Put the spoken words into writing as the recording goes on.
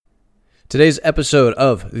Today's episode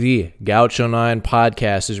of the Gaucho 9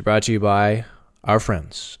 podcast is brought to you by our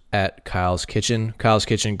friends at Kyle's Kitchen. Kyle's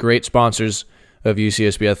Kitchen, great sponsors of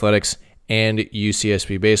UCSB Athletics and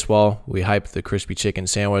UCSB Baseball. We hype the crispy chicken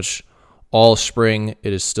sandwich all spring.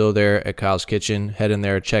 It is still there at Kyle's Kitchen. Head in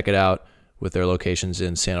there, check it out with their locations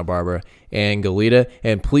in Santa Barbara and Goleta.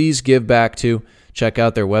 And please give back too. Check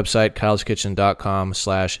out their website,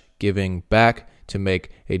 kyleskitchen.com/givingback to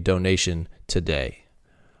make a donation today.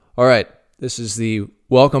 All right, this is the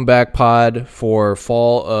welcome back pod for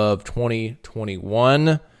fall of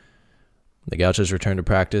 2021. The Gauchos returned to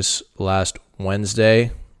practice last Wednesday,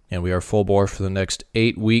 and we are full bore for the next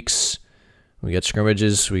 8 weeks. We got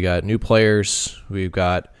scrimmages, we got new players, we've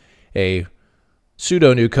got a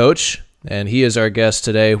pseudo-new coach, and he is our guest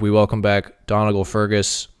today. We welcome back Donegal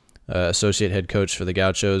Fergus, associate head coach for the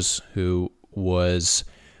Gauchos, who was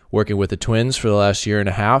working with the Twins for the last year and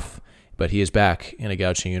a half, but he is back in a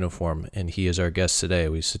Gaucho uniform, and he is our guest today.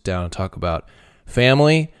 We sit down and talk about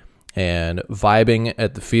family and vibing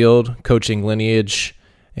at the field, coaching lineage,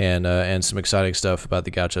 and some exciting stuff about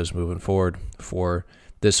the Gauchos moving forward for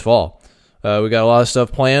this fall. We got a lot of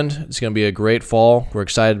stuff planned. It's going to be a great fall. We're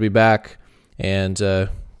excited to be back, and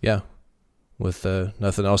with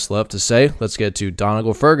nothing else left to say, let's get to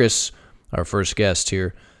Donegal Fergus, our first guest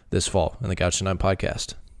here this fall in the Gaucho 9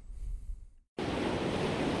 podcast.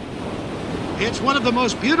 It's one of the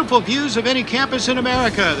most beautiful views of any campus in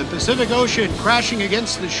America, the Pacific Ocean crashing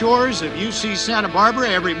against the shores of UC Santa Barbara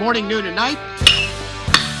every morning, noon, and night.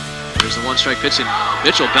 Here's the one-strike pitch, and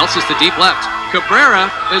Mitchell belts this to deep left.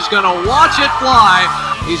 Cabrera is going to watch it fly.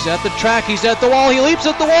 He's at the track, he's at the wall, he leaps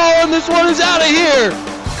at the wall, and this one is out of here!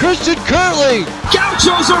 Christian Kirtley!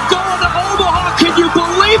 Gauchos are going to Omaha, can you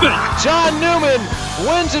believe it? John Newman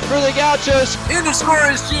wins it for the Gauchos. In to score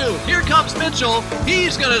is Jew. Here comes Mitchell,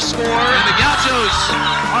 he's going to score, and the Gauchos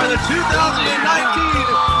are the 2019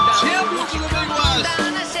 champions of the Big West.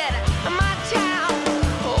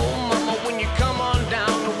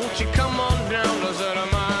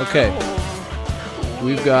 Okay,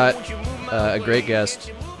 we've got a great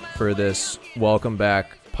guest for this welcome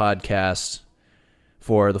back podcast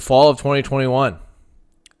for the fall of 2021.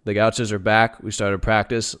 The Gauchos are back. We started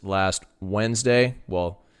practice last Wednesday.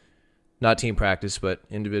 Well, not team practice, but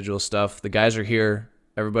individual stuff. The guys are here.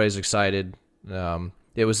 Everybody's excited.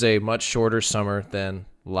 It was a much shorter summer than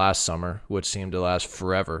last summer, which seemed to last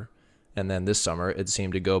forever. And then this summer, it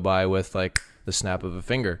seemed to go by with like the snap of a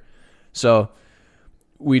finger. So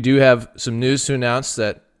we do have some news to announce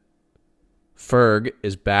that Ferg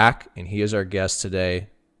is back, and he is our guest today.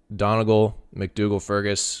 Donegal McDougal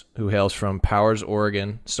Fergus, who hails from Powers,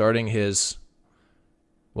 Oregon, starting his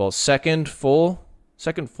second full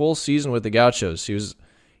season with the Gauchos. He was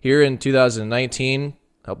here in 2019,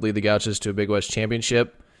 helped lead the Gauchos to a Big West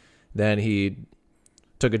championship. Then he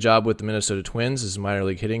took a job with the Minnesota Twins as minor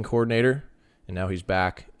league hitting coordinator, and now he's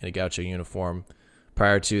back in a Gaucho uniform.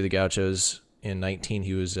 Prior to the Gauchos in 19,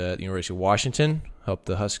 he was at the University of Washington, helped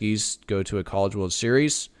the Huskies go to a College World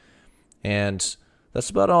Series, and that's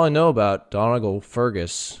about all I know about Donegal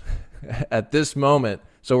Fergus at this moment.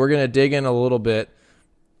 So we're going to dig in a little bit.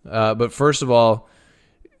 But first of all,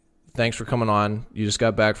 thanks for coming on. You just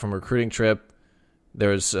got back from a recruiting trip.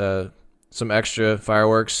 There's some extra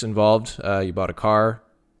fireworks involved. You bought a car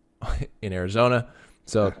in Arizona.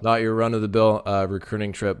 So not your run-of-the-mill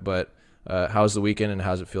recruiting trip, but how's the weekend and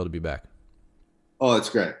how's it feel to be back? Oh, it's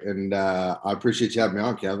great. And I appreciate you having me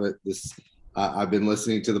on, Kev. I've been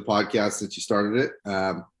listening to the podcast since you started it.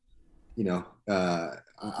 I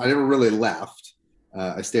never really left.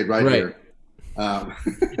 I stayed right here. I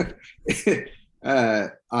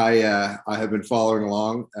have been following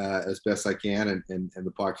along as best I can, and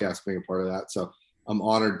the podcast being a part of that. So I'm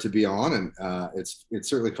honored to be on, and it's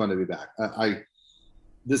certainly fun to be back.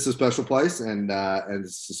 This is a special place, and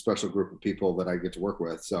it's a special group of people that I get to work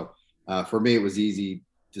with. So for me, it was an easy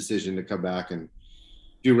decision to come back and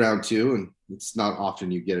do round two, and it's not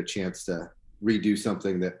often you get a chance to redo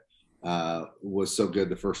something that was so good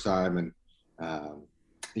the first time, and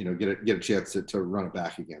get a chance to run it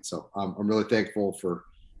back again. So I'm really thankful for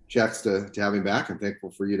Jax to have me back. I'm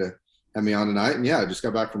thankful for you to have me on tonight. And I just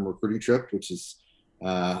got back from a recruiting trip, which is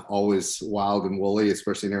always wild and woolly,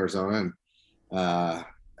 especially in Arizona, and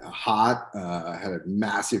hot. I had a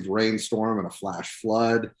massive rainstorm and a flash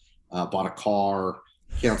flood. Bought a car,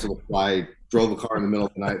 canceled a flight, drove a car in the middle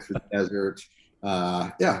of the night through the desert.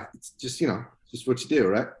 It's just what you do,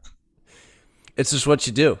 right? It's just what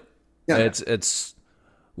you do. Yeah. It's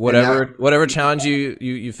whatever challenge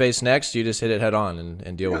you face next, you just hit it head on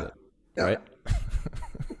and deal with it. Yeah. Right?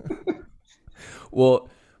 Well,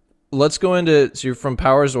 let's go into, so you're from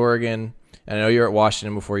Powers, Oregon. And I know you were at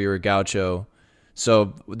Washington before you were at Gaucho.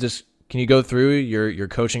 So just can you go through your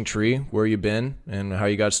coaching tree, where you've been and how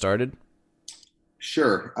you got started?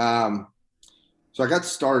 Sure. So I got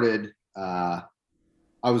started. I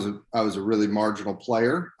was a really marginal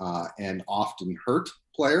player and often hurt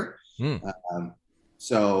player.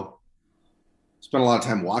 So spent a lot of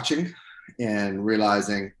time watching and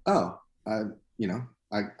realizing, I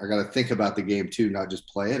got to think about the game too, not just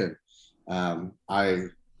play it. And I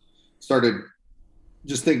started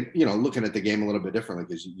just looking at the game a little bit differently,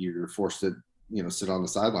 because you're forced to, sit on the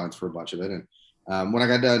sidelines for a bunch of it. And when I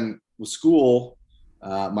got done with school,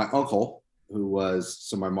 my uncle, who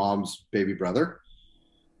was my mom's baby brother,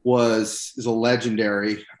 is a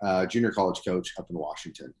legendary junior college coach up in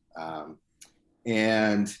Washington.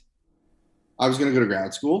 And I was going to go to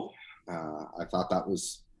grad school. I thought that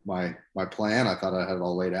was my plan. I thought I had it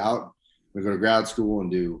all laid out. I'm going to go to grad school and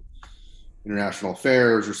do international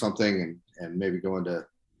affairs or something, and maybe go into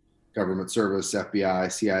government service,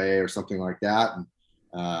 FBI, CIA, or something like that.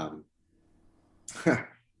 And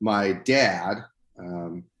my dad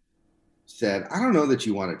said, I don't know that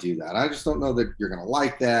you want to do that. I just don't know that you're going to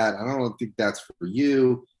like that. I don't think that's for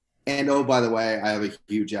you. And oh, by the way, I have a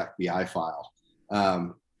huge FBI file.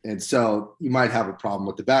 And so you might have a problem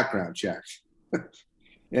with the background check.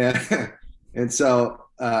 and so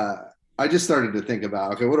I just started to think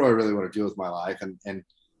about, okay, what do I really want to do with my life? And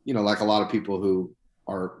like a lot of people who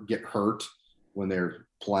get hurt when they're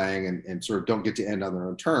playing and sort of don't get to end on their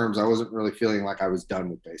own terms, I wasn't really feeling like I was done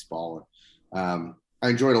with baseball. And I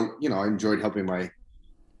enjoyed helping my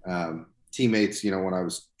teammates, when I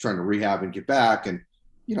was trying to rehab and get back, and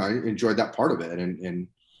I enjoyed that part of it. And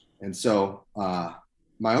so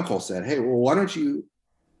my uncle said, hey, well, why don't you,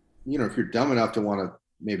 if you're dumb enough to want to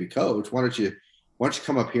maybe coach, why don't you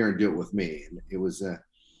come up here and do it with me? And it was an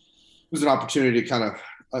opportunity to kind of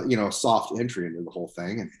a soft entry into the whole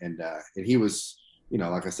thing. And he was,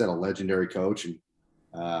 like I said, a legendary coach.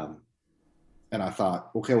 And I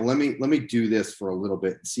thought, okay, well, let me do this for a little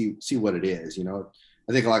bit and see what it is.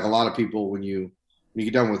 I think like a lot of people, when you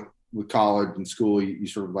get done with college and school, you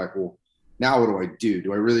sort of like, well, now what do I do?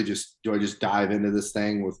 Do I just dive into this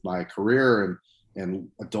thing with my career and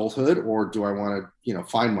adulthood, or do I want to,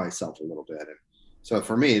 find myself a little bit? And so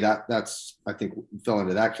for me, that's, I think, fell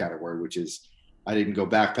into that category, which is I didn't go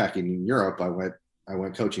backpacking in Europe. I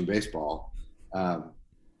went coaching baseball.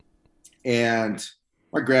 And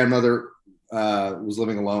my grandmother was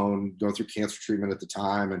living alone, going through cancer treatment at the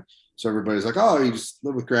time. And so everybody's like, oh, you just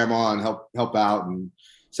live with grandma and help out and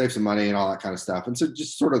save some money and all that kind of stuff. And so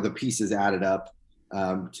just sort of the pieces added up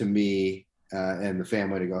to me and the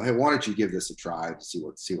family to go, hey, why don't you give this a try to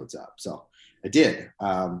see what's up? So I did.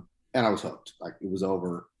 And I was hooked. Like, it was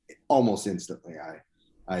over almost instantly.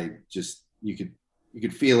 I just, you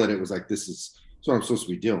could feel it. It was like, this is what I'm supposed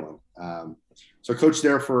to be doing. So I coached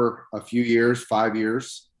there for a few years, 5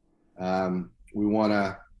 years. We won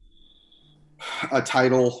a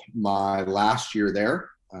title my last year there,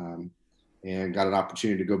 and got an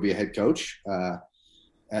opportunity to go be a head coach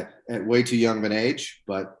at way too young of an age.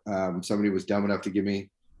 But somebody was dumb enough to give me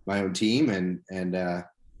my own team, and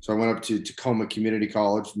so I went up to Tacoma Community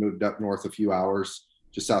College, moved up north a few hours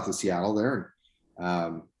just south of Seattle there,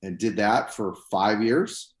 and did that for 5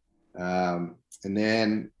 years, and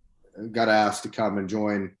then got asked to come and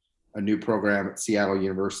join a new program at Seattle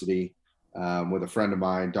University with a friend of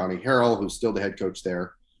mine, Donnie Harrell, who's still the head coach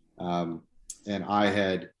there. And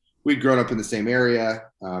we'd grown up in the same area.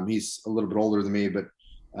 He's a little bit older than me, but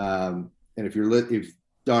and if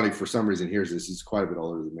Donnie for some reason hears this, he's quite a bit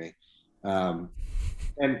older than me.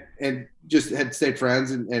 And just had stayed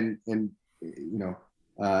friends and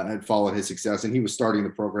had followed his success. And he was starting the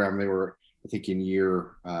program. They were, I think, in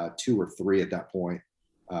year 2 or 3 at that point.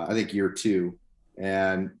 I think year 2.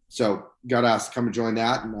 And so got asked to come and join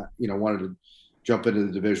that, and wanted to jump into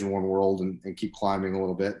the Division I world and keep climbing a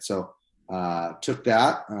little bit. So took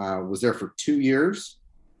that, was there for 2 years,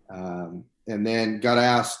 and then got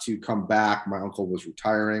asked to come back. My uncle was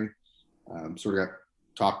retiring, sort of got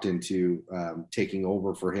talked into taking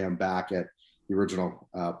over for him back at the original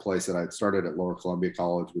place that I had started at Lower Columbia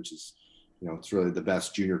College, which is, it's really the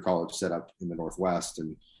best junior college set up in the Northwest,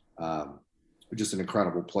 and just an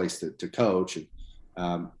incredible place to coach. And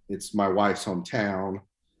it's my wife's hometown.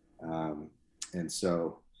 And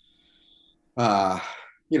so,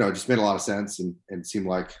 it just made a lot of sense and seemed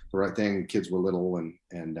like the right thing. Kids were little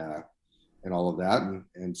and all of that.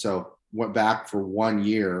 And so went back for 1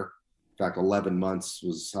 year. In fact, 11 months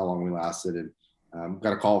was how long we lasted. And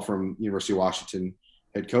got a call from University of Washington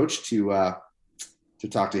head coach to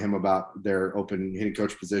talk to him about their open hitting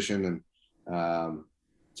coach position. And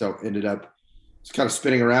so ended up kind of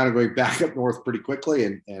spinning around and going back up north pretty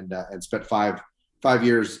quickly, and spent five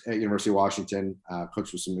years at University of Washington,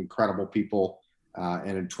 coached with some incredible people.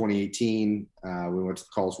 And in 2018, we went to the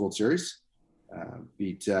College World Series,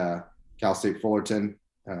 beat Cal State Fullerton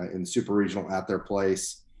in the Super Regional at their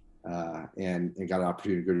place, and got an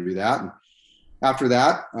opportunity to go to do that. And after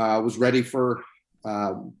that, was ready for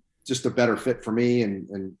just a better fit for me,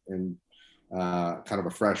 and kind of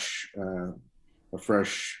a fresh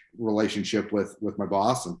relationship with my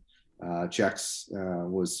boss. And Chex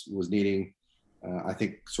was needing, I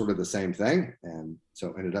think, sort of the same thing, and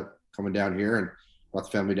so ended up coming down here and brought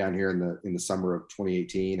the family down here in the summer of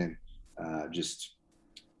 2018, and just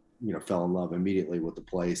fell in love immediately with the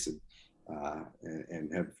place,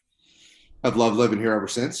 and have loved living here ever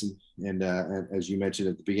since. And as you mentioned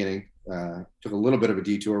at the beginning, took a little bit of a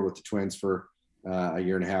detour with the Twins for a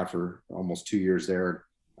year and a half or almost 2 years there.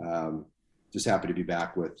 Just happy to be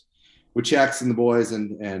back with Chex and the boys,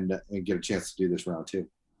 and get a chance to do this round two.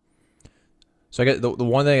 So I get the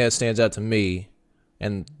one thing that stands out to me,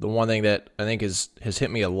 and the one thing that I think has hit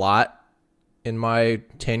me a lot in my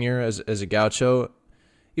tenure as a Gaucho,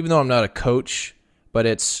 even though I'm not a coach, but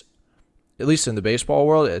it's, at least in the baseball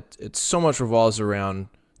world, it so much revolves around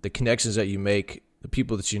the connections that you make, the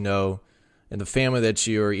people that you know, and the family that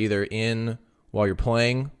you're either in while you're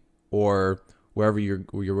playing, or wherever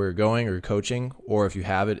you're going or coaching, or if you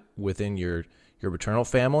have it within your paternal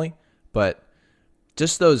family. But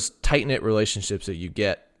just those tight-knit relationships that you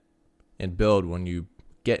get and build when you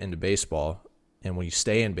get into baseball and when you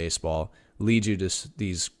stay in baseball lead you to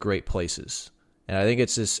these great places. And I think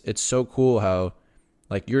it's so cool how,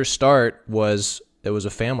 like, your start was a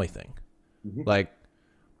family thing. Mm-hmm. Like,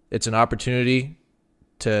 it's an opportunity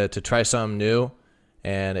to try something new,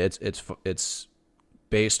 and it's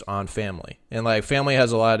based on family. And like, family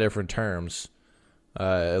has a lot of different terms,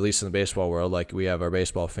 at least in the baseball world. Like, we have our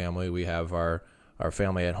baseball family, we have our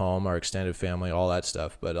family at home, our extended family, all that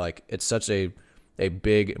stuff. But like, it's such a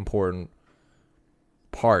big, important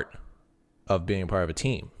part of being a part of a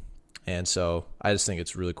team. And so I just think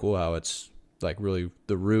it's really cool how it's like really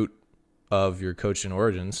the root of your coaching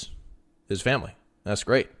origins is family. That's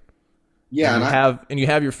great. Yeah. And you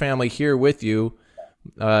have your family here with you,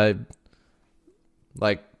 like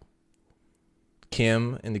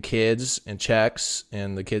Kim and the kids and Chex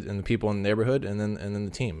and the kids and the people in the neighborhood, and then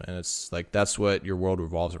the team. And it's like, that's what your world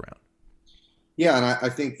revolves around. Yeah. And I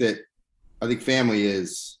think family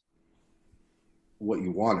is what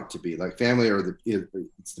you want it to be. Like, family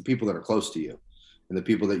it's the people that are close to you, and the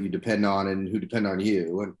people that you depend on and who depend on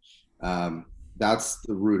you. And that's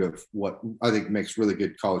the root of what I think makes really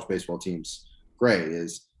good college baseball teams great.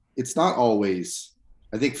 Is it's not always,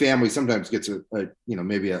 I think family sometimes gets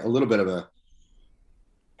maybe a little bit of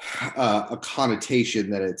a connotation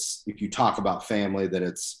that it's, if you talk about family, that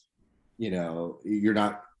it's, you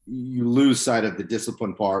lose sight of the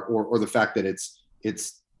discipline part, or the fact that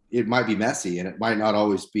it might be messy, and it might not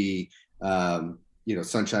always be,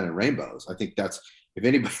 sunshine and rainbows. I think that's, if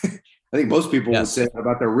anybody, I think most people would say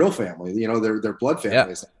about their real family, their blood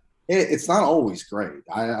families. Yeah. It's not always great.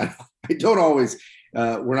 I don't always,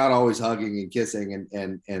 we're not always hugging and kissing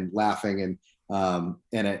and laughing and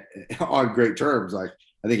on great terms. Like,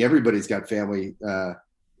 I think everybody's got family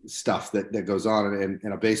stuff that goes on,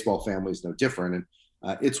 and a baseball family is no different. And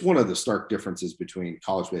it's one of the stark differences between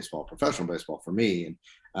college baseball and professional baseball for me.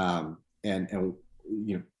 And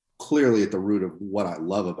clearly at the root of what I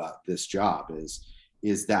love about this job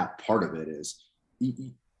is that part of it is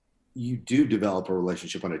you do develop a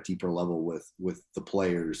relationship on a deeper level with the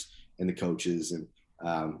players and the coaches. And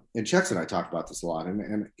Chex and I talk about this a lot,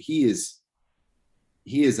 and he is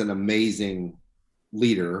an amazing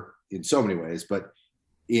leader in so many ways, but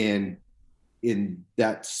in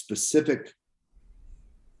that specific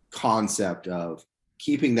concept of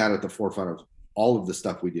keeping that at the forefront of all of the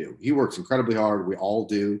stuff we do. He works incredibly hard. We all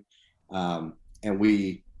do. And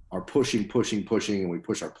we are pushing, and we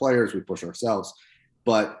push our players, we push ourselves,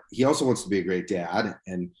 but he also wants to be a great dad,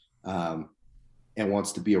 and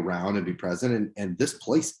wants to be around and be present. And this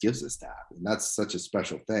place gives us that. And that's such a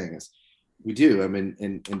special thing. Is we do. I mean,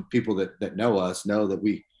 and people that know us know that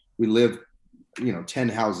we live, 10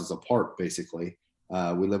 houses apart, basically.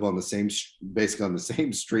 We live basically on the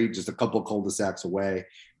same street, just a couple cul-de-sacs away.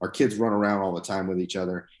 Our kids run around all the time with each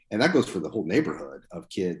other. And that goes for the whole neighborhood of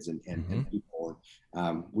kids and people.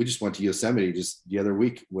 We just went to Yosemite just the other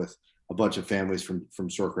week with a bunch of families from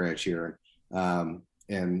Stork Ranch here. And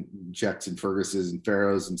Chex and Ferguses and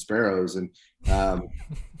Pharaohs and Sparrows. And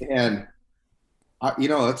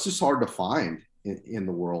it's just hard to find in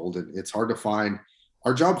the world. And it's hard to find.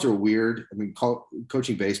 Our jobs are weird. I mean,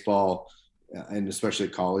 coaching baseball, and especially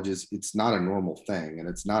at colleges, it's not a normal thing, and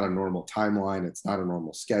it's not a normal timeline. It's not a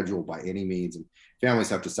normal schedule by any means, and families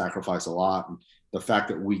have to sacrifice a lot. And the fact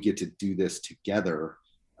that we get to do this together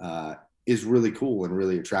is really cool and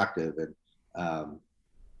really attractive, and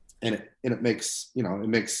it makes,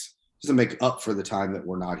 doesn't make up for the time that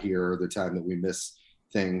we're not here or the time that we miss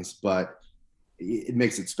things, but it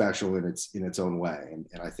makes it special in its own way.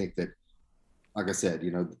 And I think that, like I said,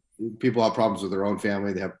 people have problems with their own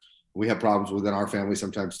family. We have problems within our family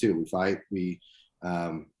sometimes too. We fight,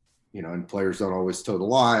 and players don't always toe the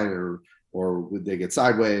line, or they get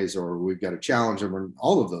sideways, or we've got to challenge them, and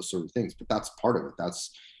all of those sort of things. But that's part of it.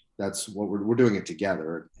 That's what we're doing it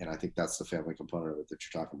together. And I think that's the family component of it that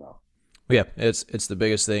you're talking about. Yeah, it's the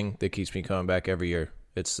biggest thing that keeps me coming back every year.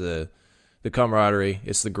 It's the camaraderie,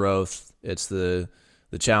 it's the growth, it's the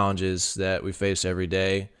challenges that we face every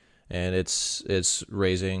day, and it's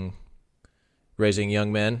raising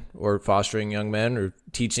young men, or fostering young men, or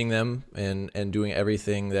teaching them, and doing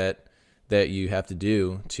everything that you have to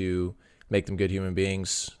do to make them good human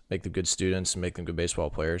beings, make them good students, and make them good baseball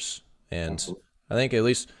players. And absolutely. I think, at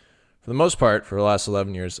least for the most part, for the last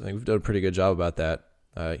 11 years, I think we've done a pretty good job about that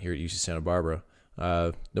here at UC Santa Barbara.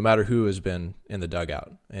 No matter who has been in the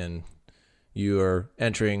dugout, and you are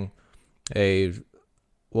entering it's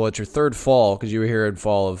your third fall, because you were here in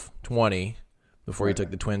fall of 20 before you took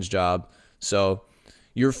the Twins job. So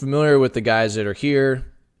you're familiar with the guys that are here.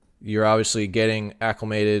 You're obviously getting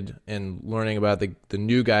acclimated and learning about the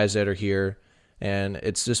new guys that are here. And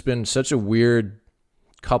it's just been such a weird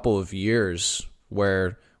couple of years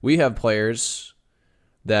where we have players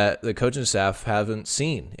that the coaching staff haven't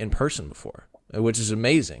seen in person before, which is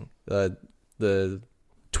amazing. The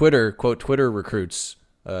Twitter recruits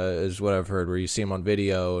is what I've heard, where you see them on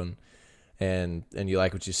video and you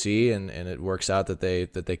like what you see, and it works out that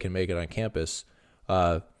they can make it on campus.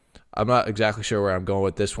 I'm not exactly sure where I'm going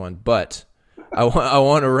with this one, but I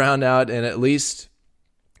want to round out and at least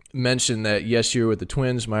mention that, yes, you're with the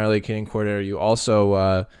Twins, minor league hitting coordinator. You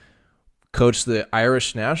also coached the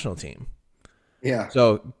Irish national team. Yeah.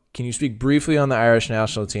 So can you speak briefly on the Irish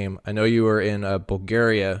national team? I know you were in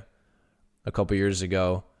Bulgaria a couple years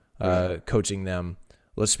ago, coaching them.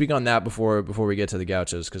 Let's speak on that before we get to the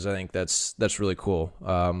Gauchos, because I think that's really cool.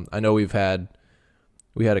 I know we had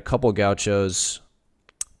a couple Gauchos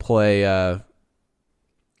play. I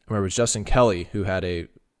remember it was Justin Kelly, who had a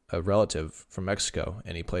relative from Mexico,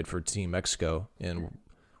 and he played for Team Mexico in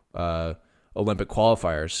Olympic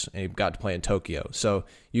qualifiers, and he got to play in Tokyo. So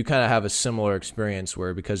you kind of have a similar experience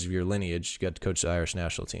where, because of your lineage, you got to coach the Irish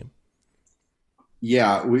national team.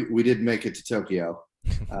 Yeah, we did make it to Tokyo.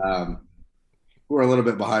 We're a little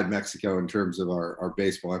bit behind Mexico in terms of our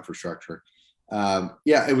baseball infrastructure.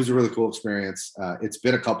 Yeah, it was a really cool experience. It's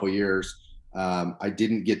been a couple years. I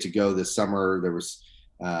didn't get to go this summer. There was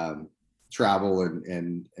travel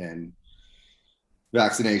and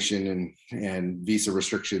vaccination and visa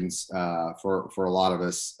restrictions for a lot of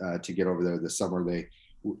us to get over there this summer.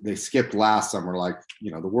 They skipped last summer,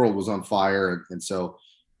 the world was on fire, and so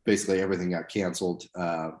basically everything got canceled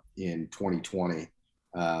in 2020.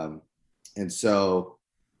 And so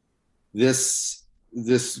this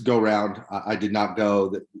go round, I did not go.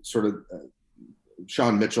 That sort of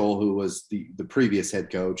Sean Mitchell, who was the previous head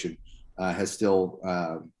coach, and has still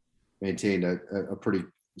maintained a pretty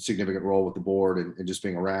significant role with the board and just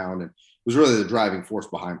being around, and was really the driving force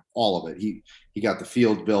behind all of it. He got the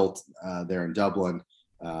field built there in Dublin.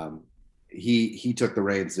 He took the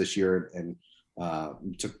reins this year and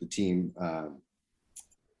took the team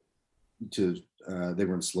to they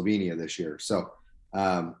were in Slovenia this year. So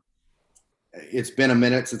it's been a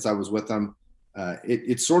minute since I was with them.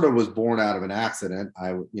 It sort of was born out of an accident.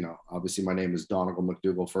 Obviously my name is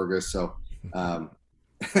Donegal Fergus. So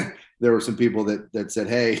there were some people that said,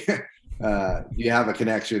 "Hey, do you have a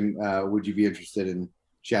connection? Would you be interested in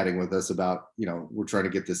chatting with us about, we're trying to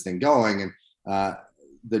get this thing going?" And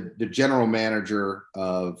the general manager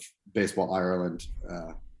of Baseball Ireland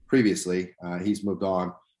previously, he's moved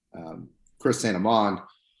on, Chris Santamond,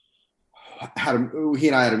 he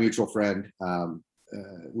and I had a mutual friend,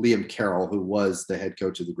 Liam Carroll, who was the head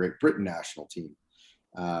coach of the Great Britain national team.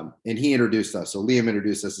 And he introduced us. So Liam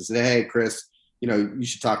introduced us and said, "Hey, Chris, you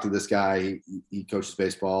should talk to this guy. He coaches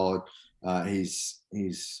baseball. He's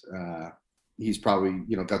probably,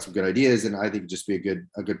 got some good ideas. And I think it'd just be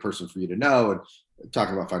a good person for you to know." And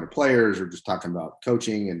talking about finding players or just talking about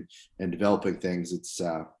coaching and developing things, it's,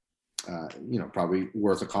 probably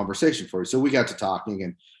worth a conversation for you. So we got to talking,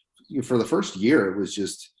 and for the first year, it was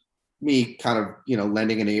just me kind of,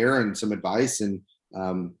 lending an ear and some advice and,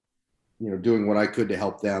 doing what I could to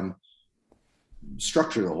help them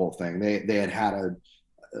structure the whole thing. They had an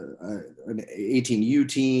 18U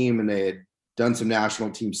team, and they had done some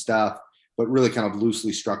national team stuff, but really kind of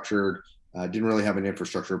loosely structured. Didn't really have an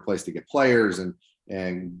infrastructure in place to get players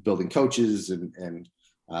and building coaches, and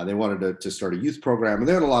they wanted to start a youth program, and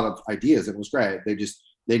they had a lot of ideas. It was great.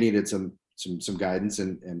 They needed some guidance,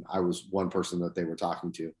 and I was one person that they were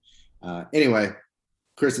talking to. Anyway,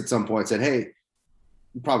 Chris at some point said, "Hey,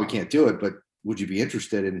 you probably can't do it, but would you be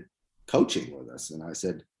interested in coaching with us?" And I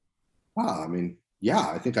said, "Wow, I mean, yeah,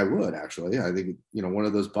 I think I would actually. I think, one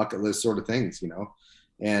of those bucket list sort of things,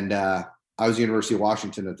 And I was University of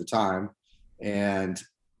Washington at the time, and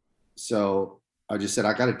so I just said,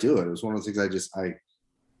 I got to do it. It was one of those things I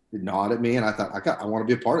gnawed at me, and I thought I want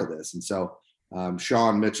to be a part of this. And so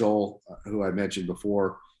Sean Mitchell, who I mentioned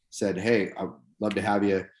before, said, "Hey, I'd love to have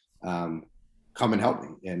you come and help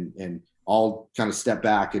me, and I'll kind of step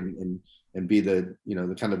back and be the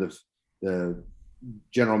the kind of the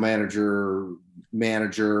general manager,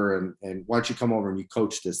 and why don't you come over and you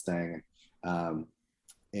coach this thing?"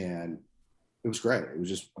 And it was great. It was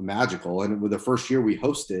just magical. And with the first year we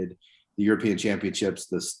hosted the European Championships,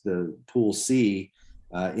 the Pool C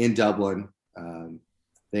in Dublin.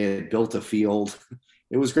 They had built a field.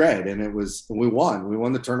 It was great. And we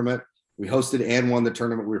won the tournament. We hosted and won the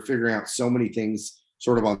tournament. We were figuring out so many things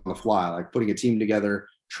sort of on the fly, like putting a team together,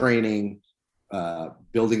 training,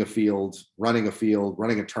 building a field, running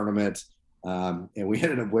a tournament. And we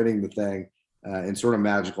ended up winning the thing in sort of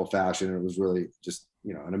magical fashion. It was really just,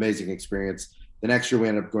 an amazing experience. The next year we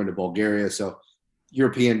ended up going to Bulgaria. So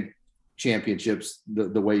European Championships,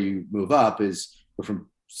 the way you move up is from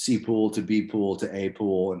C pool to B pool to A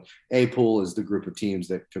pool, and A pool is the group of teams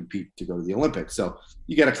that compete to go to the Olympics. So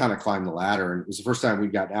you got to kind of climb the ladder. And it was the first time we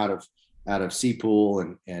got out of C pool,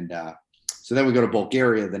 and so then we go to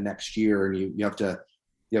Bulgaria the next year, and you have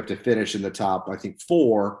to finish in the top, I think,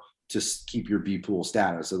 4 to keep your B pool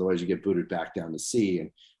status. Otherwise, you get booted back down to C.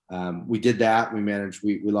 And we did that.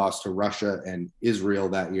 We lost to Russia and Israel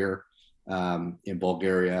that year in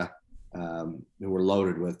Bulgaria, who were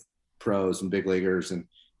loaded with pros and big leaguers. And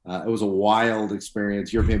it was a wild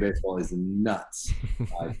experience. European baseball is nuts.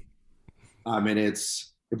 I mean, it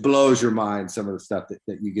blows your mind, some of the stuff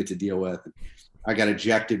that you get to deal with. I got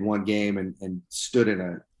ejected one game and stood in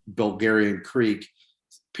a Bulgarian creek,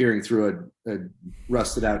 peering through a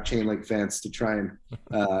rusted out chain link fence to try and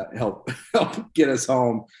help get us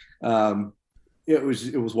home. It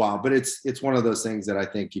was wild, but it's one of those things that I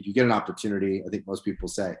think if you get an opportunity, I think most people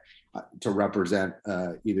say to represent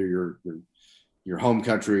either your home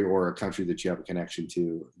country or a country that you have a connection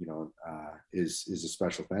to, is a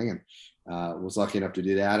special thing. And was lucky enough to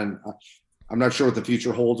do that. And I'm not sure what the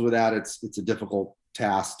future holds with that. It's a difficult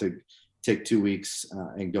task to take 2 weeks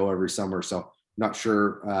and go every summer. So not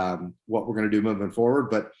sure what we're going to do moving forward,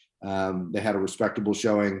 but they had a respectable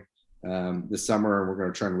showing this summer, and we're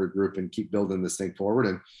going to try and regroup and keep building this thing forward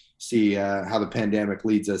and see how the pandemic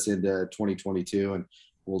leads us into 2022, and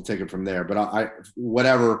we'll take it from there. But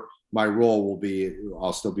whatever my role will be,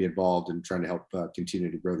 I'll still be involved in trying to help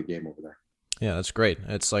continue to grow the game over there. Yeah, that's great.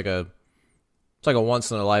 It's like a once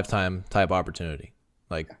in a lifetime type opportunity.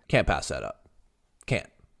 Can't pass that up. Can't.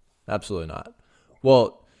 Absolutely not.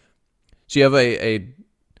 Well, so you have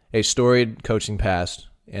a storied coaching past,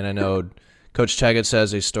 and I know Coach Cheggett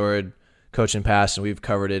has a storied coaching past, and we've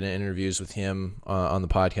covered it in interviews with him on the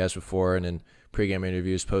podcast before, and in pregame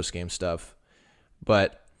interviews, postgame stuff.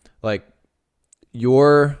 But when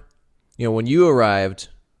you arrived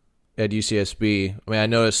at UCSB, I mean, I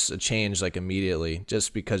noticed a change immediately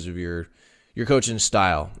just because of your coaching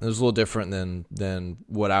style. It was a little different than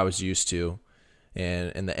what I was used to,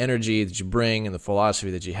 and the energy that you bring and the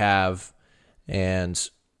philosophy that you have. And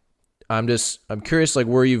I'm curious,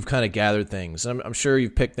 where you've kind of gathered things. I'm sure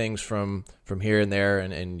you've picked things from here and there,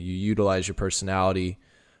 and you utilize your personality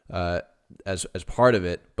as part of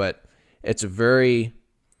it. But it's a very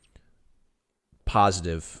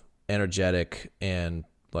positive, energetic, and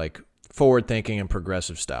forward-thinking and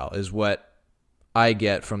progressive style is what I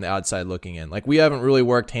get from the outside looking in. We haven't really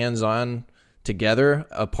worked hands-on together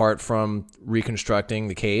apart from reconstructing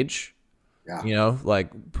the cage. Yeah.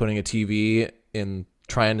 Putting a TV in,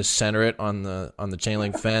 trying to center it on the chain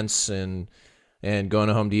link fence, and going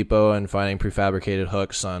to Home Depot and finding prefabricated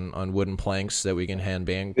hooks on wooden planks that we can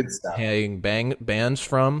hang bands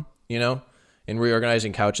from, and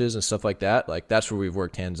reorganizing couches and stuff like that. That's where we've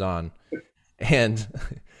worked hands on, and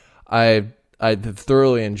I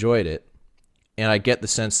thoroughly enjoyed it, and I get the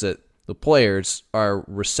sense that the players are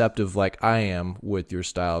receptive like I am with your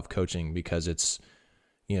style of coaching, because it's,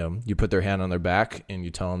 you put their hand on their back and you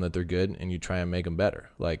tell them that they're good and you try and make them better.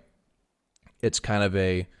 it's kind of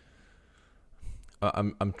a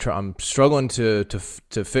I'm struggling to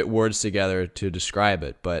fit words together to describe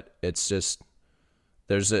it, but it's just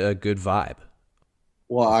there's a good vibe.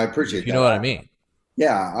 Well, I appreciate that. You know what I mean?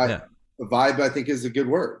 Yeah, vibe I think is a good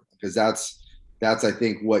word, because that's I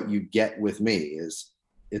think what you get with me is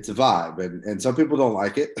it's a vibe, and some people don't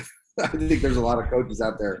like it. I think there's a lot of coaches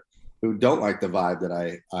out there who don't like the vibe that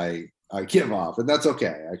I give off, and that's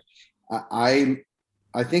okay.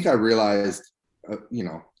 I think I realized,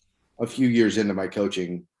 a few years into my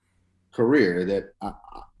coaching career that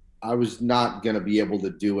I was not going to be able to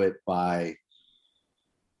do it by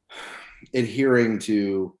adhering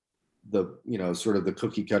to the, sort of the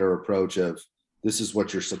cookie cutter approach of this is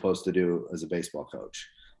what you're supposed to do as a baseball coach.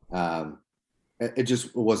 It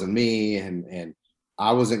just wasn't me. And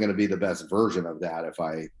I wasn't going to be the best version of that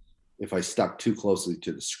if I stuck too closely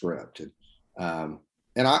to the script. And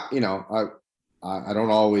I don't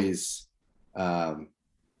always,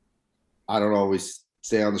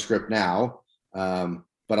 stay on the script now.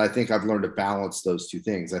 But I think I've learned to balance those two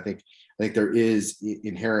things. I think there is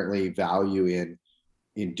inherently value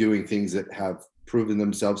in doing things that have proven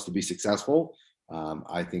themselves to be successful.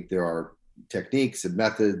 I think there are techniques and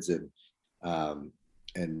methods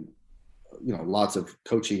and lots of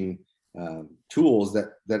coaching tools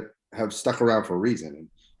that have stuck around for a reason,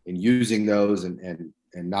 and using those and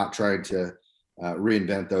not trying to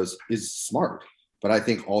reinvent those is smart. But I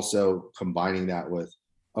think also combining that with,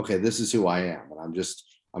 okay, this is who I am, and I'm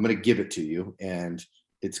going to give it to you, and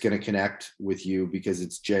it's going to connect with you because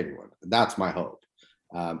it's genuine. That's my hope.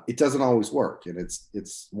 It doesn't always work, and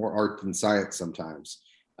it's more art than science sometimes.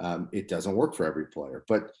 It doesn't work for every player,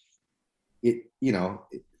 but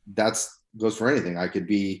that's goes for anything. I could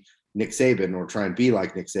be Nick Saban or try and be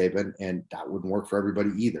like Nick Saban, and that wouldn't work for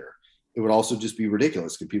everybody either. It would also just be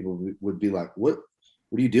ridiculous because people would be like, what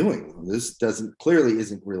are you doing? This clearly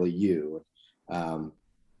isn't really you. And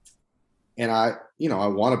I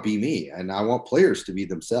want to be me, and I want players to be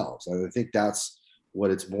themselves. I think that's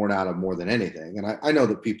what it's born out of more than anything. And I know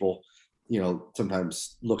that people,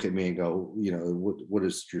 sometimes look at me and go, what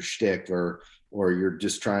is your shtick, or you're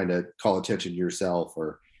just trying to call attention to yourself,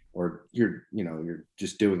 or you're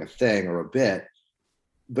just doing a thing or a bit,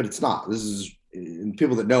 but it's not. This is, and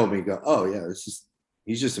people that know me go, oh yeah,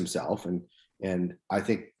 he's just himself. And I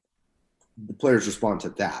think the players respond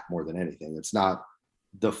to that more than anything. It's not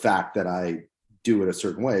the fact that I do it a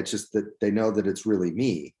certain way. It's just that they know that it's really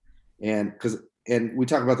me. And we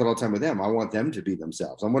talk about that all the time with them. I want them to be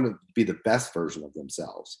themselves. I want to be the best version of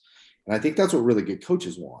themselves. And I think that's what really good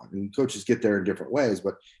coaches want. And coaches get there in different ways,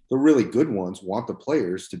 but the really good ones want the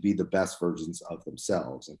players to be the best versions of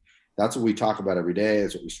themselves. And that's what we talk about every day.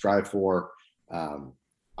 It's what we strive for. I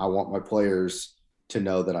want my players to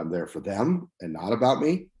know that I'm there for them and not about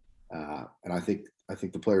me. And I think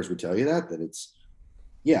the players would tell you that it's,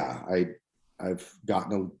 yeah, I've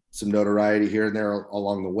gotten some notoriety here and there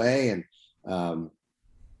along the way,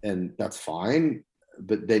 and that's fine.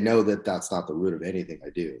 But they know that that's not the root of anything I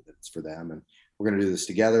do. That it's for them, and we're going to do this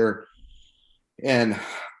together. And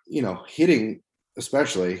hitting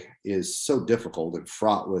especially is so difficult and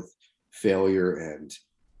fraught with failure and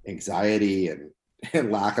anxiety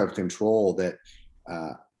and lack of control that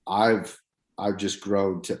I've just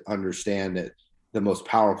grown to understand that the most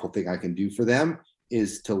powerful thing I can do for them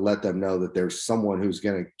is to let them know that there's someone who's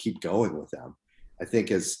going to keep going with them. I think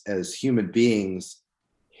as human beings,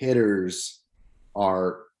 hitters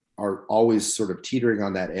are always sort of teetering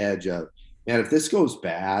on that edge of, man, if this goes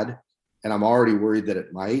bad, and I'm already worried that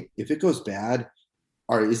it might, if it goes bad,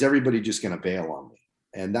 is everybody just going to bail on me?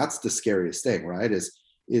 And that's the scariest thing, right?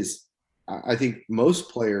 Is I think most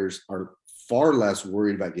players are far less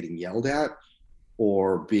worried about getting yelled at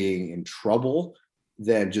or being in trouble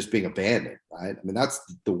than just being abandoned, right? I mean, that's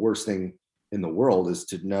the worst thing in the world, is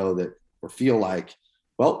to know that, or feel like,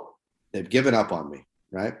 well, they've given up on me,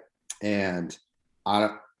 right? And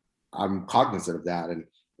I'm cognizant of that.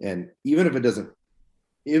 And even if it isn't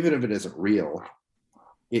real,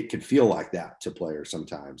 it can feel like that to players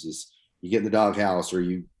sometimes. Is you get in the doghouse, or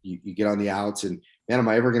you get on the outs, and man, am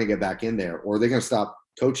I ever going to get back in there? Or are they going to stop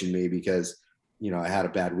coaching me because, I had a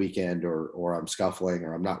bad weekend, or I'm scuffling,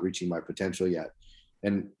 or I'm not reaching my potential yet.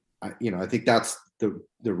 And I think that's the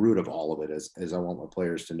root of all of it, is I want my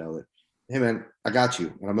players to know that, hey man, I got you,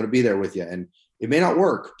 and I'm going to be there with you. And it may not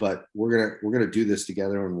work, but we're going to do this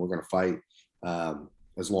together, and we're going to fight.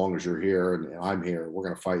 As long as you're here and I'm here, we're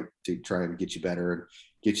going to fight to try and get you better and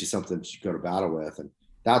get you something to go to battle with. And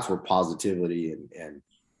that's where positivity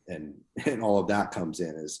and all of that comes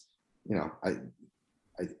in, is,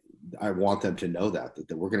 I want them to know that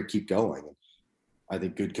we're going to keep going. I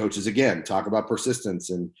think good coaches, again, talk about persistence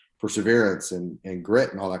and perseverance and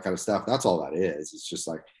grit and all that kind of stuff. That's all that is. It's just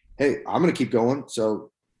like, hey, I'm going to keep going.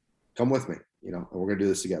 So come with me, and we're going to do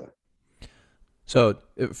this together. So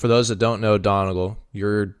for those that don't know Donegal,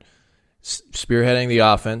 you're spearheading the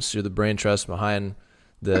offense. You're the brain trust behind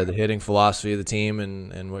the hitting philosophy of the team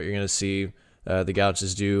and what you're going to see the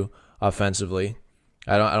Gauchos do offensively.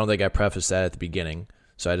 I don't think I prefaced that at the beginning,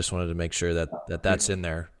 so I just wanted to make sure that's in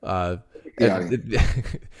there.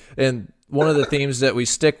 And one of the themes that we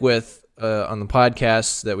stick with on the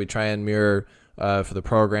podcast that we try and mirror for the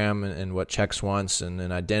program and what Chex wants and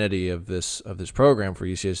an identity of this program for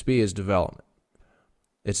UCSB is development.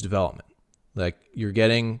 It's development. Like you're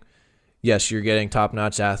getting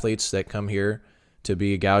top-notch athletes that come here to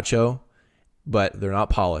be a Gaucho, but they're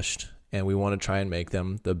not polished, and we want to try and make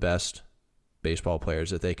them the best baseball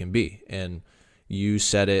players that they can be. And you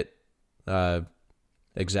said it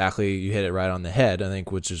exactly. You hit it right on the head, I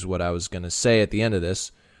think, which is what I was going to say at the end of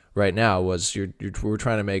this right now was we're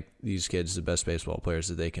trying to make these kids the best baseball players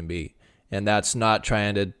that they can be. And that's not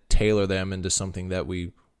trying to tailor them into something that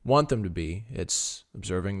we want them to be. It's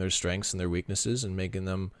observing their strengths and their weaknesses and making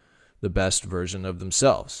them the best version of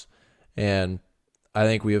themselves. And I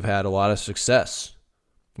think we have had a lot of success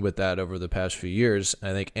with that over the past few years.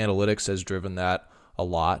 I think analytics has driven that a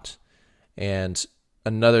lot. And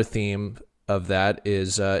another theme of that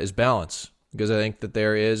is balance, because I think that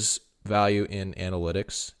there is value in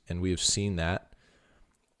analytics, and we've seen that.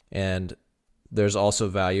 And there's also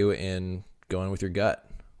value in going with your gut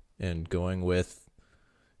and going with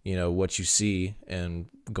what you see and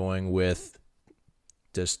going with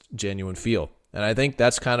just genuine feel. And I think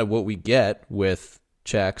that's kind of what we get with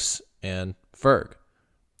Chex and Ferg.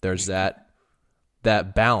 There's that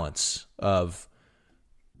balance of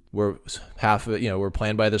we're we're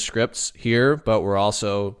playing by the scripts here, but we're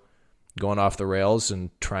also going off the rails and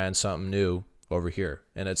trying something new over here.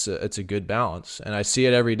 And it's a good balance. And I see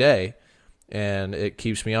it every day, and it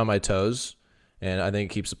keeps me on my toes. And I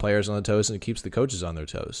think it keeps the players on the toes and it keeps the coaches on their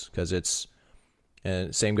toes, because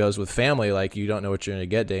and same goes with family. Like, you don't know what you're going to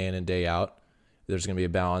get day in and day out. There's going to be a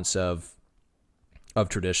balance of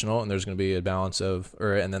traditional, and there's going to be a balance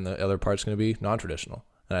and then the other part's going to be non-traditional.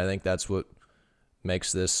 And I think that's what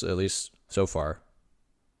makes this, at least so far,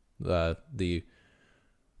 the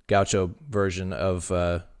Gaucho version of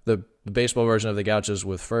the baseball version of the Gauchos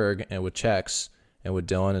with Ferg and with Chex and with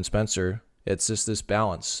Dylan and Spencer. It's just this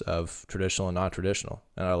balance of traditional and non-traditional,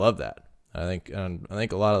 and I love that. I think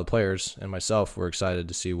a lot of the players and myself were excited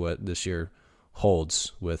to see what this year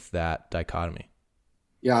holds with that dichotomy.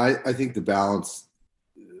 Yeah, I think the balance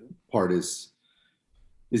part is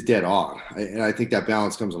dead on, and I think that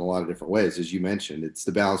balance comes in a lot of different ways. As you mentioned, it's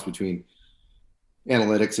the balance between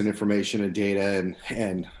analytics and information and data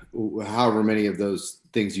and however many of those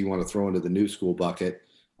things you want to throw into the new school bucket,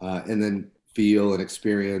 and then feel and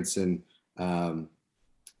experience and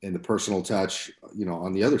the personal touch,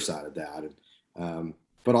 on the other side of that,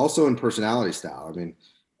 but also in personality style. I mean,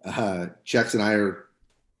 Chex and I are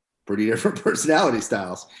pretty different personality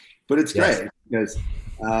styles, but it's great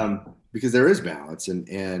because there is balance,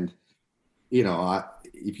 and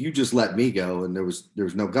if you just let me go and there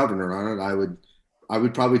was no governor on it, I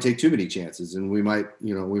would probably take too many chances, and we might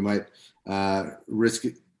risk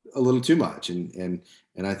a little too much, and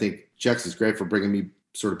I think Chex is great for bringing me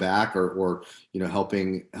sort of back or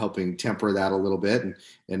helping temper that a little bit.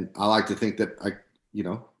 And I like to think that I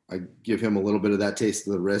give him a little bit of that taste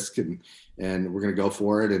of the risk, and we're going to go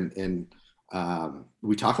for it. And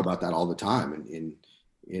we talk about that all the time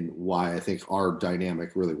in why I think our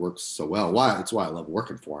dynamic really works so well. It's why I love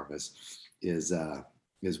working for him is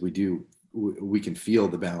we can feel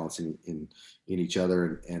the balance in each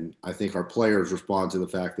other. And I think our players respond to the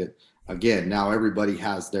fact that, again, now everybody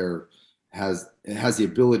has the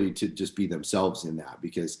ability to just be themselves in that,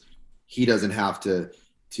 because he doesn't have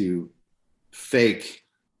to fake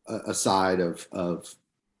a side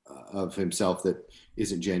of himself that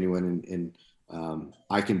isn't genuine, and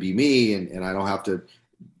I can be me, and I don't have to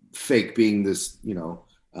fake being this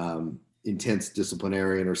intense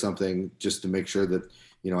disciplinarian or something just to make sure that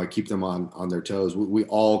I keep them on their toes. We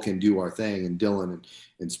all can do our thing, and Dylan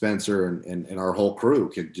and Spencer and our whole crew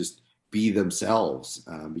can just be themselves,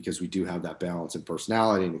 because we do have that balance in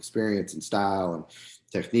personality and experience and style and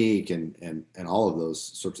technique and all of those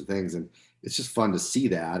sorts of things. And it's just fun to see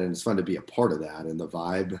that, and it's fun to be a part of that. And the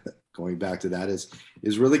vibe going back to that is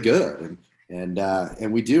really good. And I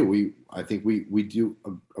think we do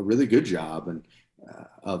a really good job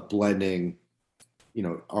of blending,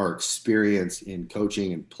 our experience in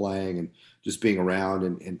coaching and playing and just being around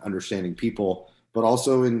and understanding people but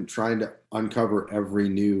also in trying to uncover every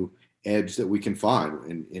new edge that we can find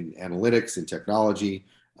in analytics, in technology,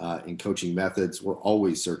 in coaching methods. We're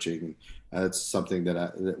always searching. It's something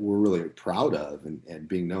that we're really proud of, and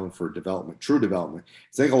being known for development, true development.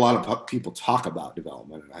 I think a lot of people talk about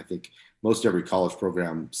development, and I think most every college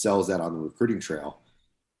program sells that on the recruiting trail.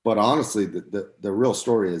 But honestly, the real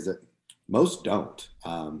story is that most don't.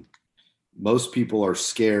 Most people are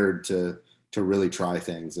scared to really try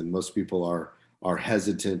things, and most people are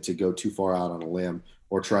hesitant to go too far out on a limb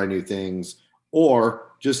or try new things,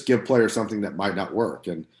 or just give players something that might not work.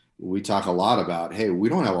 And we talk a lot about, hey, we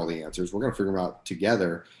don't have all the answers. We're going to figure them out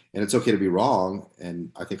together, and it's okay to be wrong.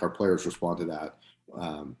 And I think our players respond to that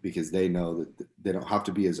because they know that they don't have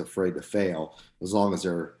to be as afraid to fail as long as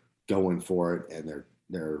they're going for it and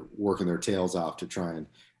they're working their tails off to try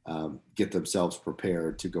and get themselves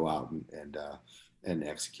prepared to go out and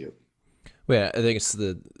execute. Well, yeah, I think it's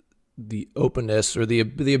the openness or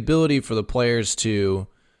the ability for the players to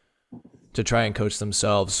try and coach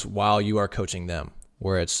themselves while you are coaching them,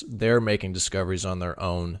 where they're making discoveries on their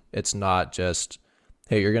own. It's not just,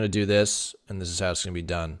 hey, you're going to do this and this is how it's going to be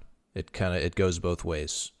done. It goes both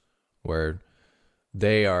ways, where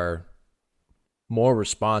they are more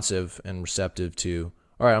responsive and receptive to,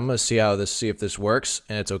 all right, I'm going to see if this works,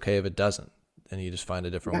 and it's okay if it doesn't. Then you just find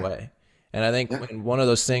a different way. And I think one of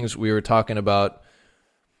those things we were talking about,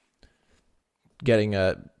 getting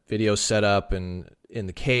a video set up and in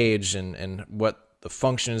the cage and what the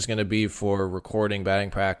function is going to be for recording batting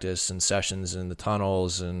practice and sessions in the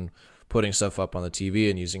tunnels and putting stuff up on the TV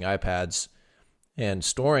and using iPads and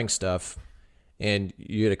storing stuff. And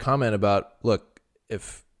you had a comment about, look,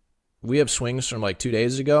 if we have swings from like 2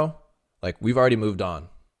 days ago, like we've already moved on.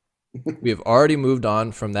 We have already moved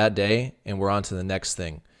on from that day, and we're on to the next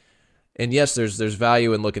thing. And yes, there's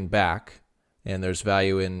value in looking back, and there's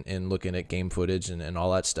value in looking at game footage and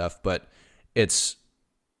all that stuff, but it's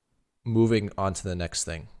moving on to the next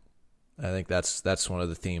thing. I think that's one of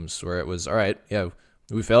the themes, where it was, all right, yeah,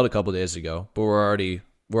 we failed a couple of days ago, but we're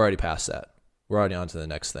already past that. We're already on to the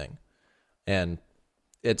next thing. And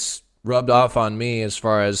it's rubbed off on me as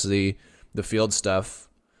far as the field stuff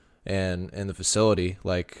and the facility.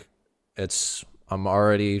 Like, I'm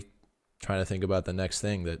already trying to think about the next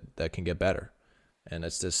thing that can get better. And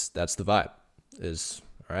it's just, that's the vibe, is,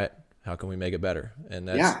 all right, how can we make it better? And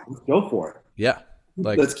let's go for it. Yeah.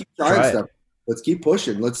 Like, let's keep trying stuff. Let's keep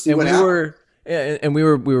pushing. Let's see what happens. And we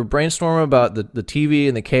were brainstorming about the TV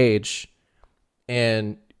and the cage,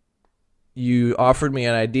 and you offered me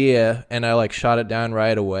an idea, and I like shot it down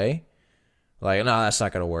right away. Like, no, that's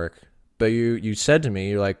not going to work. But you said to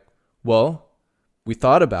me, you're like, well, we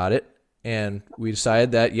thought about it, and we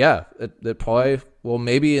decided that, yeah, that probably, well,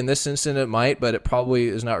 maybe in this instant it might, but it probably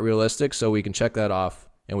is not realistic, so we can check that off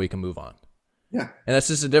and we can move on. Yeah. And that's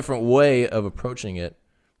just a different way of approaching it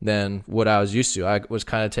than what I was used to. I was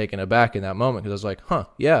kind of taken aback in that moment because I was like, huh,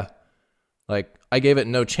 yeah. Like, I gave it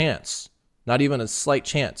no chance, not even a slight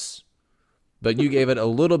chance. But you gave it a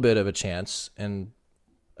little bit of a chance and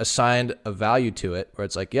assigned a value to it where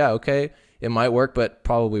it's like, yeah, okay, it might work, but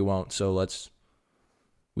probably won't. So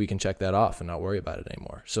we can check that off and not worry about it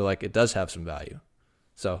anymore. So like, it does have some value.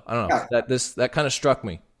 So I don't know, that kind of struck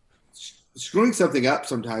me. Screwing something up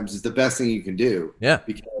sometimes is the best thing you can do. Yeah.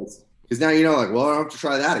 Because now, like, well, I don't have to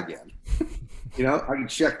try that again. I can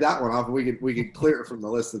check that one off, and we can clear it from the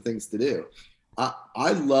list of things to do.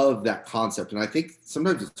 I love that concept, and I think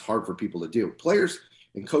sometimes it's hard for people to do. Players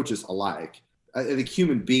and coaches alike. I think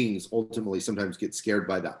human beings ultimately sometimes get scared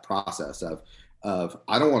by that process of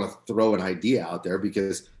I don't want to throw an idea out there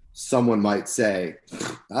because someone might say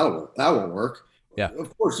that won't work. Yeah.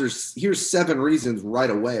 Of course, here's 7 reasons right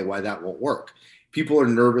away why that won't work. People are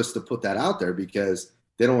nervous to put that out there because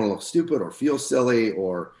they don't want to look stupid or feel silly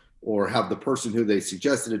or have the person who they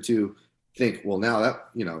suggested it to think, well, now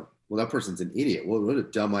that person's an idiot. Well, what a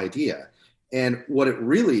dumb idea. And what it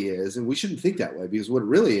really is, and we shouldn't think that way, because what it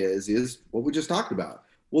really is what we just talked about.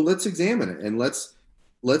 Well, let's examine it and let's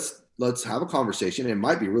have a conversation. It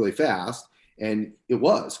might be really fast, and it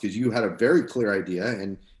was, because you had a very clear idea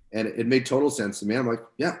and it made total sense to me. I'm like,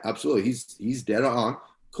 yeah, absolutely. He's dead on.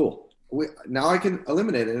 Cool. Now I can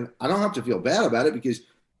eliminate it, and I don't have to feel bad about it because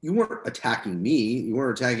you weren't attacking me. You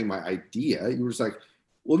weren't attacking my idea. You were just like,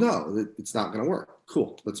 well, no, it's not going to work.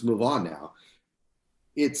 Cool. Let's move on now.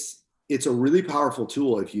 It's a really powerful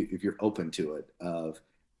tool if you're open to it,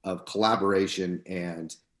 of collaboration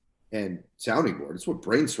and sounding board. It's what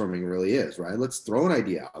brainstorming really is, right? Let's throw an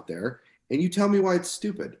idea out there and you tell me why it's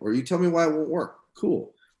stupid, or you tell me why it won't work.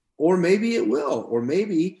 Cool. Or maybe it will, or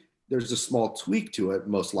maybe there's a small tweak to it.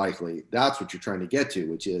 Most likely that's what you're trying to get to,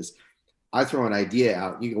 which is I throw an idea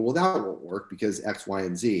out, and you go, well, that won't work because X, Y,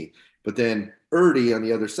 and Z. But then Erdy on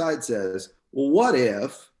the other side says, well, what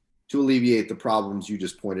if, to alleviate the problems you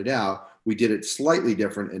just pointed out, we did it slightly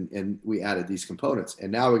different and we added these components.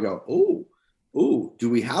 And now we go, oh, do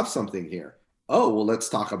we have something here? Oh, well, let's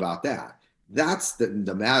talk about that. That's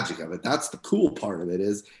the magic of it. That's the cool part of it,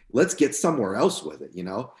 is let's get somewhere else with it.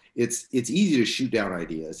 It's easy to shoot down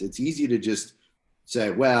ideas. It's easy to just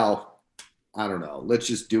say, well, I don't know, let's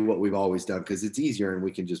just do what we've always done because it's easier and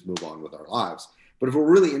we can just move on with our lives. But if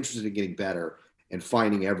we're really interested in getting better and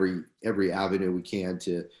finding every avenue we can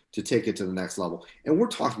to take it to the next level, and we're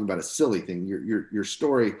talking about a silly thing, your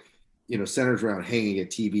story, centers around hanging a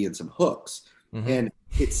TV and some hooks, and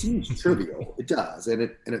it seems trivial. It does, and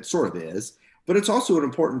it sort of is, but it's also an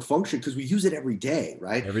important function because we use it every day,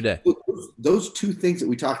 right? Every day. Those two things that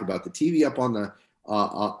we talked about, the TV up on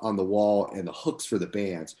the wall and the hooks for the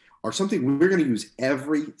bands, are something we're going to use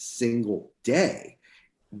every single day.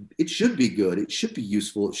 It should be good. It should be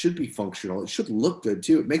useful. It should be functional. It should look good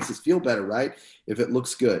too. It makes us feel better, right? If it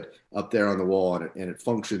looks good up there on the wall and it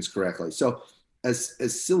functions correctly. So as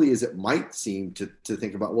silly as it might seem to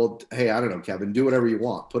think about, well, hey, I don't know, Kevin, do whatever you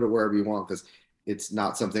want, put it wherever you want, because it's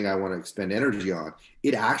not something I want to expend energy on.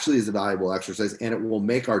 It actually is a valuable exercise, and it will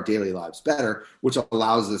make our daily lives better, which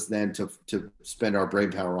allows us then to spend our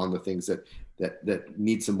brain power on the things that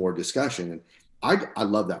need some more discussion. And I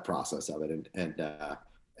love that process of it.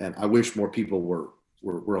 And I wish more people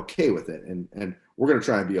were okay with it. And we're going to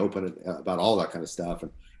try and be open about all that kind of stuff.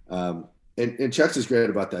 And Chuck's is great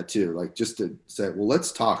about that too. Like, just to say, well,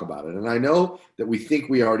 let's talk about it. And I know that we think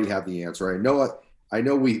we already have the answer. I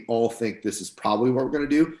know we all think this is probably what we're going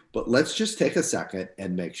to do, but let's just take a second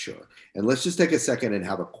and make sure. And let's just take a second and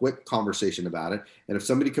have a quick conversation about it. And if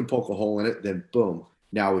somebody can poke a hole in it, then boom,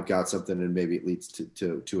 now we've got something, and maybe it leads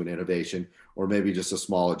to an innovation, or maybe just a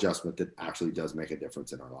small adjustment that actually does make a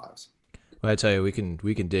difference in our lives. Well, I tell you, we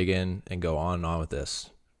can dig in and go on and on with this.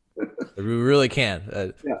 We really can.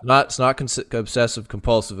 Yeah. It's not obsessive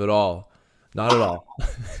compulsive at all. Not at all.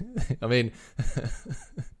 I mean,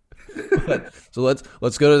 so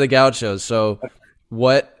let's go to the Gauchos. So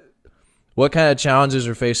what kind of challenges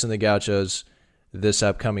are facing the Gauchos this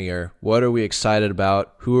upcoming year? What are we excited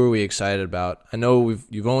about? Who are we excited about? I know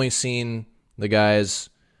you've only seen the guys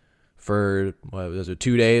for, what was it,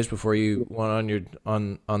 2 days before you went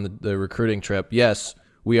on the recruiting trip. Yes,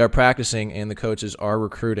 we are practicing and the coaches are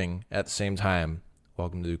recruiting at the same time.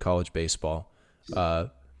 Welcome to college baseball.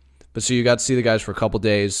 But so you got to see the guys for a couple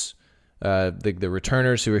days. The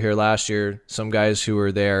returners who were here last year, some guys who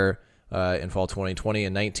were there in fall 2020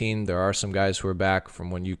 and 19. There are some guys who are back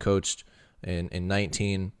from when you coached in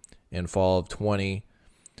 19 and fall of 20.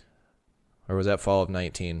 Or was that fall of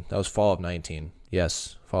 19? That was fall of 19.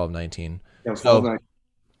 Yes, fall of 19. Yeah, fall of 19.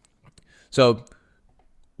 So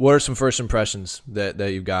what are some first impressions that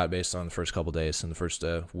you've got based on the first couple days and the first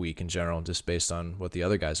week in general, just based on what the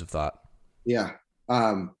other guys have thought? Yeah.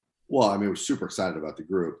 Well, I mean, we're super excited about the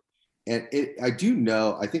group. And I do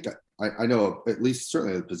know, I think I know, at least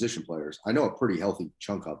certainly the position players, I know a pretty healthy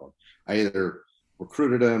chunk of them. I either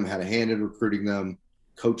recruited them, had a hand in recruiting them,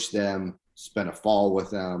 coached them, spent a fall with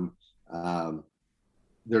them.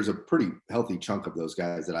 There's a pretty healthy chunk of those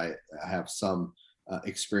guys that I have some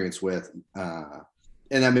experience with.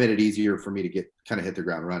 And that made it easier for me to hit the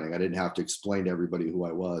ground running. I didn't have to explain to everybody who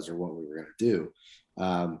I was or what we were going to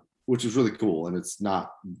do, which is really cool. And it's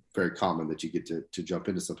not very common that you get to jump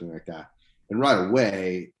into something like that. And right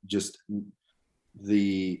away, just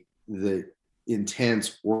the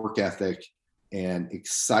intense work ethic and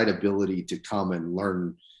excitability to come and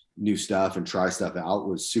learn new stuff and try stuff out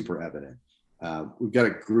was super evident. We've got a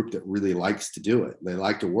group that really likes to do it. They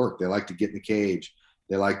like to work. They like to get in the cage.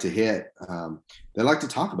 They like to hit. They like to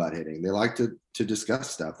talk about hitting. They like to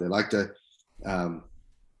discuss stuff. They like to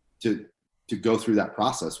go through that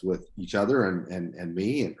process with each other and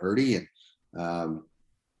me and Erdy. And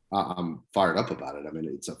I'm fired up about it. I mean,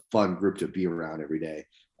 it's a fun group to be around every day.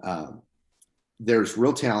 There's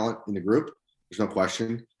real talent in the group. There's no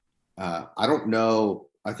question. I don't know.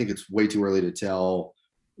 I think it's way too early to tell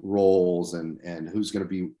roles and who's going to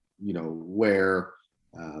be, where.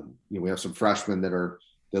 We have some freshmen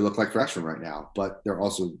they look like freshmen right now, but they're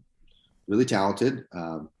also really talented.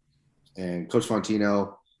 And Coach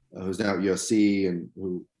Fontino, who's now at USC, and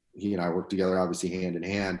who he and I worked together, obviously hand in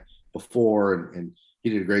hand before, and he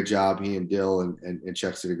did a great job. He and Dill and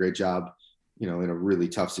Chex did a great job, in a really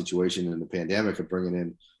tough situation in the pandemic of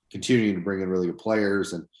continuing to bring in really good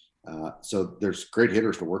players. And so there's great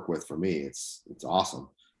hitters to work with for me. It's awesome.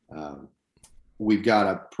 We've got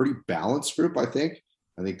a pretty balanced group, I think.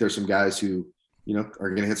 I think there's some guys who are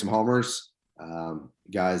going to hit some homers,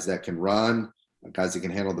 guys that can run, guys that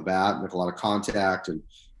can handle the bat, make a lot of contact, and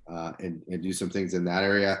do some things in that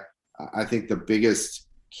area. I think the biggest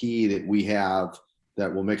key that we have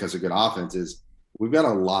that will make us a good offense is we've got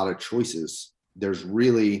a lot of choices. There's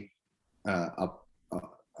really a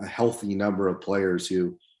healthy number of players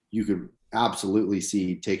who you could absolutely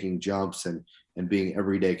see taking jumps and being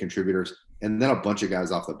everyday contributors, and then a bunch of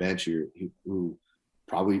guys off the bench who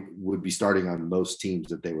probably would be starting on most teams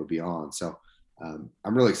that they would be on. So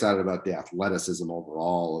I'm really excited about the athleticism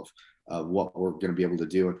overall of what we're going to be able to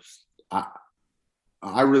do. And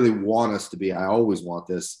I really want us to be, I always want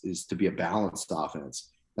this, is to be a balanced offense.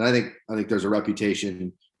 And I think there's a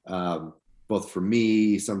reputation both for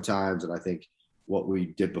me sometimes, and I think what we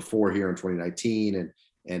did before here in 2019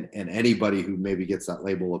 and anybody who maybe gets that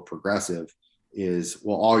label of progressive is,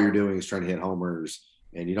 well, all you're doing is trying to hit homers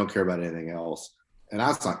and you don't care about anything else. And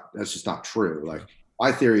that's just not true. Like,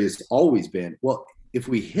 my theory has always been, well, if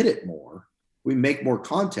we hit it more, we make more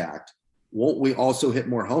contact, won't we also hit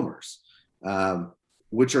more homers?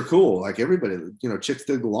 Which are cool. Like, everybody, chicks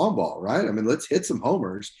dig the long ball, right? I mean, let's hit some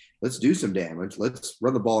homers. Let's do some damage. Let's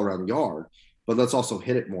run the ball around the yard, but let's also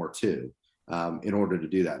hit it more too, in order to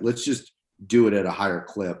do that. Let's just do it at a higher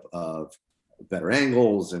clip of better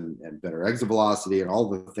angles and better exit velocity and all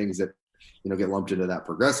the things that, get lumped into that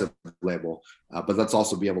progressive label. But let's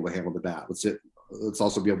also be able to handle the bat. Let's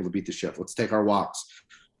also be able to beat the shift. Let's take our walks.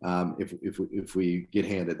 If we get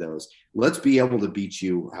handed those, let's be able to beat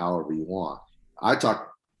you however you want. I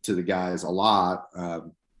talk to the guys a lot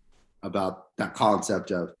about that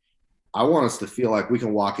concept of, I want us to feel like we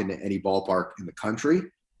can walk into any ballpark in the country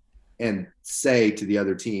and say to the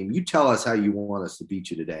other team, you tell us how you want us to beat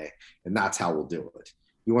you today, and that's how we'll do it.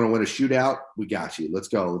 You want to win a shootout? We got you. Let's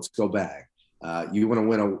go bag. You want to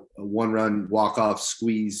win a one-run walk-off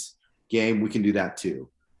squeeze game? We can do that too.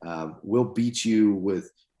 We'll beat you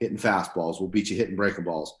with hitting fastballs. We'll beat you hitting breaking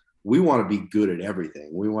balls. We want to be good at everything.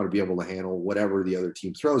 We want to be able to handle whatever the other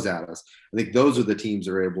team throws at us. I think those are the teams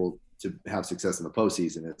that are able to have success in the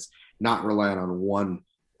postseason. It's not relying on one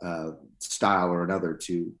style or another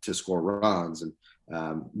to score runs, and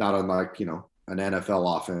not unlike an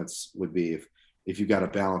NFL offense would be. If you've got a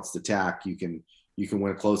balanced attack, you can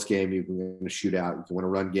win a close game, you can win a shootout, you can win a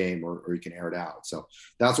run game, or you can air it out. So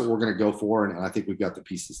that's what we're going to go for, and I think we've got the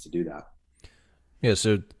pieces to do that. Yeah.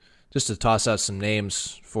 So just to toss out some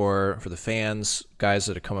names for the fans, guys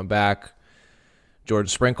that are coming back: Jordan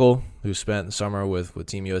Sprinkle, who spent the summer with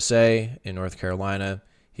Team USA in North Carolina.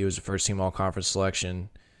 He was a first-team all-conference selection.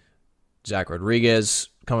 Zach Rodriguez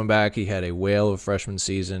coming back. He had a whale of a freshman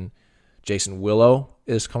season. Jason Willow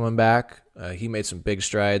is coming back. He made some big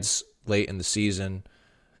strides late in the season.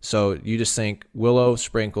 So you just think Willow,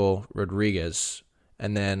 Sprinkle, Rodriguez,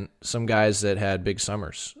 and then some guys that had big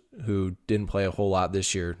summers who didn't play a whole lot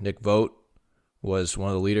this year. Nick Vogt was one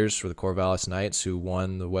of the leaders for the Corvallis Knights, who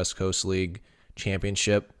won the West Coast League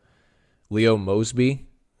championship. Leo Mosby,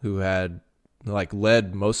 who had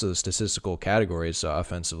led most of the statistical categories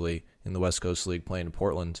offensively in the West Coast League, playing in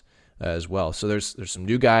Portland as well. So there's some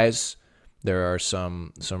new guys. There are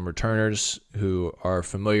some returners who are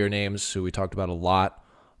familiar names who we talked about a lot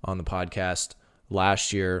on the podcast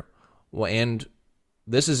last year. Well, and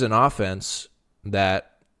this is an offense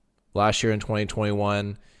that last year in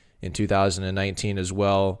 2021, in 2019 as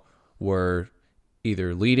well, were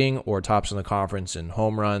either leading or tops in the conference in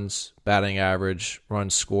home runs, batting average,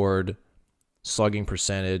 runs scored, slugging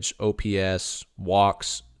percentage, OPS,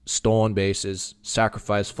 walks, stolen bases,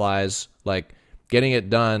 sacrifice flies, getting it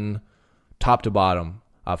done top to bottom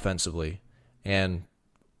offensively. And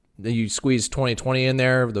you squeeze 2020 in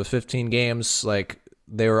there, those 15 games,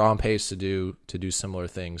 they were on pace to do similar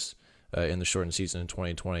things in the shortened season in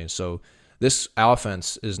 2020. So this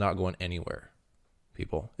offense is not going anywhere,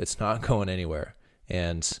 people. It's not going anywhere.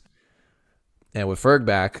 And with Ferg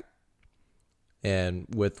back, and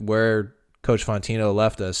with where Coach Fontino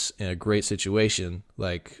left us in a great situation,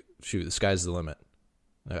 the sky's the limit.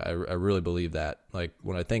 I really believe that.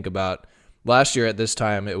 When I think about last year at this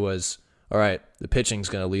time, it was, all right, the pitching's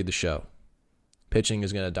going to lead the show. Pitching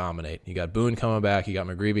is going to dominate. You got Boone coming back. You got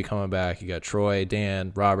McGreevy coming back. You got Troy,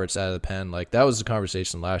 Dan, Roberts out of the pen. That was the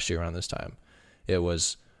conversation last year around this time. It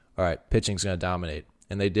was, all right, pitching's going to dominate.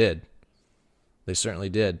 And they did. They certainly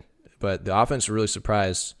did. But the offense really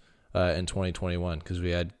surprised in 2021 because we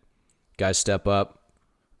had guys step up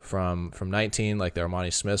from 19, the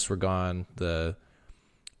Armani Smiths were gone. The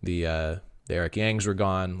Eric Yangs were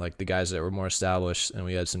gone, the guys that were more established, and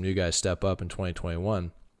we had some new guys step up in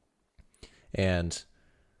 2021. And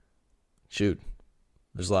shoot,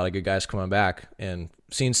 there's a lot of good guys coming back. And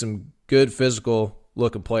seen some good physical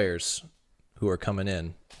looking players who are coming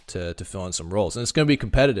in to fill in some roles. And it's going to be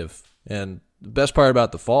competitive. And the best part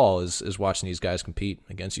about the fall is watching these guys compete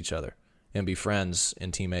against each other and be friends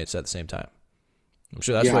and teammates at the same time. I'm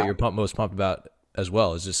sure that's what you're most pumped about as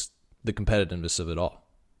well, is just the competitiveness of it all.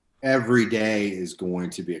 Every day is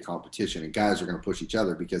going to be a competition, and guys are going to push each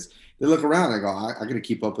other because they look around and go, I got to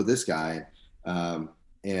keep up with this guy.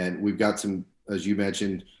 And we've got some, as you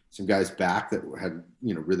mentioned, some guys back that had,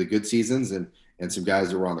 really good seasons, and some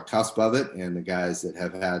guys that were on the cusp of it, and the guys that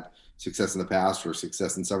have had success in the past or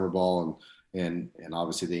success in summer ball, and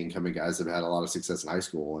obviously the incoming guys that have had a lot of success in high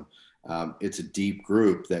school. And it's a deep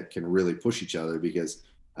group that can really push each other because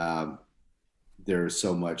there's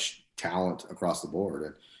so much talent across the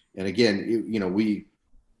board. And again,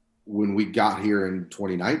 when we got here in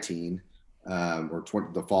 2019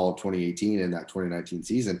 the fall of 2018 in that 2019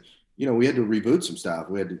 season, we had to reboot some stuff.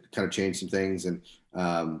 We had to kind of change some things and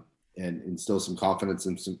instill some confidence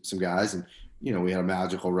in some guys. And, we had a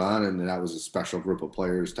magical run, and that was a special group of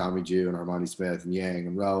players, Tommy Jew and Armani Smith and Yang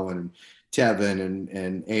and Rowan and Tevin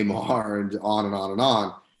and Amar and on and on and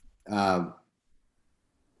on.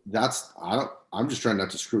 I'm just trying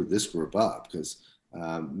not to screw this group up because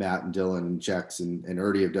Matt and Dylan and Chex and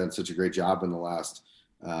Erdy have done such a great job in the last,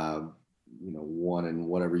 one and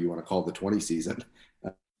whatever you want to call the 20 season.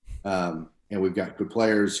 And we've got good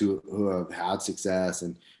players who have had success,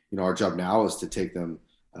 and, our job now is to take them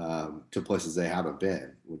to places they haven't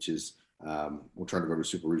been, which is we're trying to go to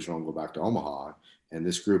Super Regional and go back to Omaha. And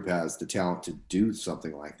this group has the talent to do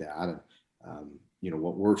something like that. And,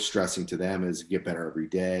 what we're stressing to them is get better every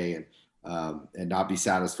day and not be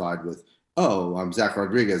satisfied with, I'm Zach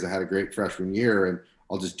Rodriguez. I had a great freshman year and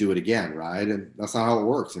I'll just do it again. Right. And that's not how it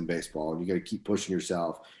works in baseball. And you got to keep pushing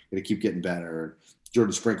yourself. You got to keep getting better.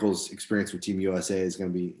 Jordan Sprinkle's experience with Team USA is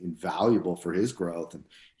going to be invaluable for his growth. And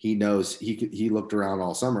he knows he looked around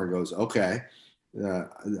all summer and goes, okay,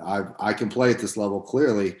 I can play at this level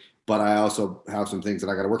clearly, but I also have some things that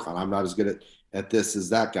I got to work on. I'm not as good at this as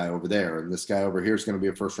that guy over there. And this guy over here is going to be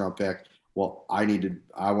a first round pick. Well, I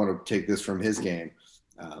want to take this from his game.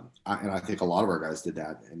 And I think a lot of our guys did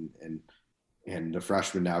that. And the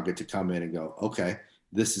freshmen now get to come in and go, okay,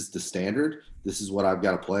 this is the standard. This is what I've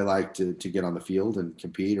got to play like to get on the field and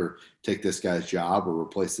compete or take this guy's job or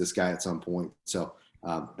replace this guy at some point. So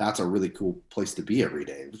that's a really cool place to be every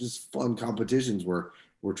day. It's just fun competitions where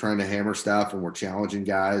we're trying to hammer stuff and we're challenging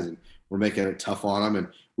guys and we're making it tough on them. And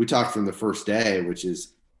we talked from the first day, which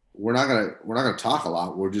is we're not gonna talk a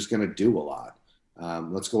lot. We're just gonna do a lot.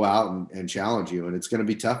 Let's go out and challenge you. And it's gonna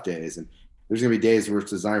be tough days. And there's gonna be days where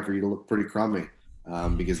it's designed for you to look pretty crummy.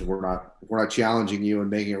 Because if we're not challenging you and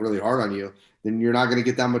making it really hard on you, then you're not going to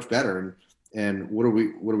get that much better. And what are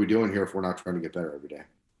we doing here if we're not trying to get better every day?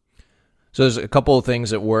 So there's a couple of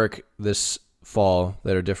things at work this fall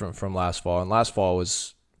that are different from last fall. And last fall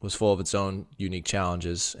was full of its own unique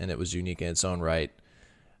challenges, and it was unique in its own right.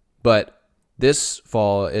 But this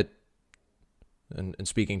fall, and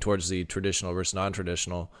speaking towards the traditional versus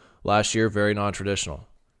non-traditional, last year very non-traditional.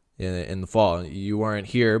 In the fall, you weren't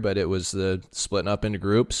here, but it was the splitting up into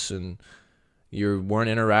groups, and you weren't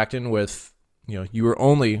interacting with, you were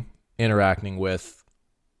only interacting with,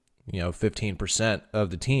 15%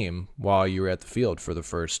 of the team while you were at the field for the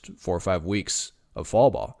first 4 or 5 weeks of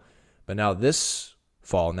fall ball. But now this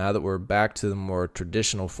fall, now that we're back to the more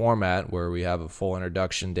traditional format where we have a full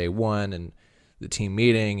introduction day one and the team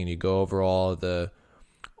meeting, and you go over all of the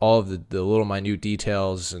little minute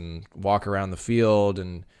details and walk around the field,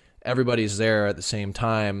 and everybody's there at the same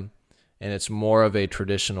time, and it's more of a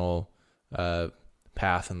traditional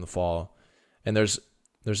path in the fall. And there's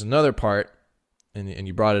another part, and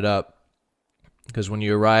you brought it up, because when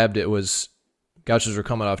you arrived, it was Gauchos were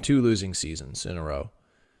coming off 2 losing seasons in a row.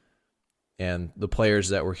 And the players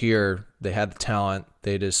that were here, they had the talent.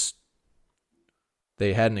 They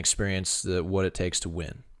hadn't experienced what it takes to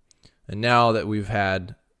win. And now that we've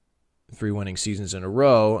had 3 winning seasons in a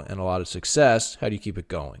row and a lot of success, how do you keep it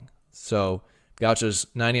going? So Gauchos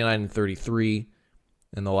 99-33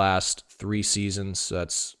 in the last 3 seasons. So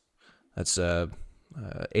that's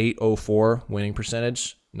 804 winning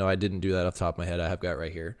percentage. No, I didn't do that off the top of my head. I have got it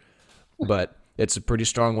right here. But it's a pretty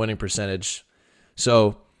strong winning percentage.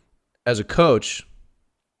 So as a coach,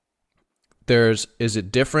 is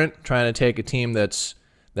it different trying to take a team that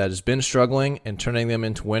has been struggling and turning them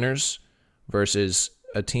into winners versus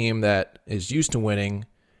a team that is used to winning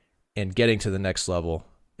and getting to the next level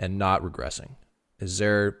and not regressing? Is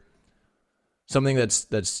there something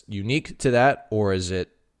that's unique to that, or is it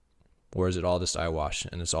all just eyewash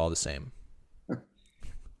and it's all the same?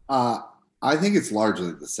 I think it's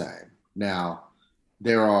largely the same. Now,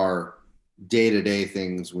 there are day-to-day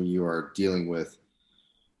things when you are dealing with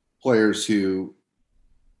players who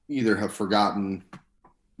either have forgotten,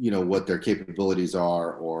 what their capabilities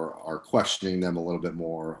are, or are questioning them a little bit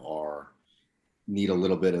more, or need a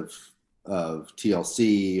little bit of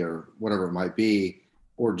TLC or whatever it might be,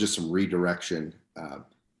 or just some redirection.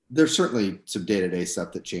 There's certainly some day-to-day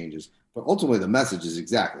stuff that changes, but ultimately the message is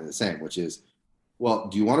exactly the same, which is, well,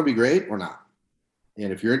 do you want to be great or not?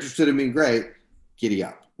 And if you're interested in being great, giddy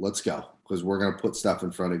up. Let's go, because we're going to put stuff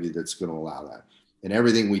in front of you that's going to allow that. And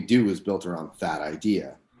everything we do is built around that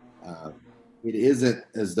idea. It isn't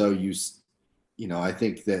as though I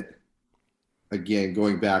think that, again,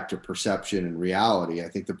 going back to perception and reality, I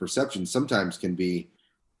think the perception sometimes can be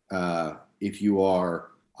if you are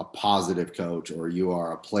a positive coach, or you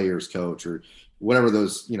are a player's coach, or whatever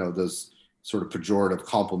those sort of pejorative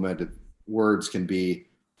complimented words can be,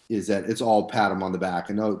 is that it's all pat them on the back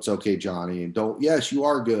and, oh, it's okay, Johnny, and yes, you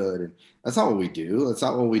are good. And that's not what we do. That's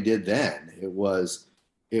not what we did then. It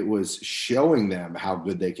was showing them how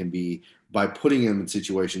good they can be by putting them in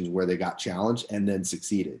situations where they got challenged and then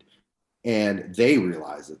succeeded. And they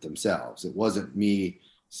realized it themselves. It wasn't me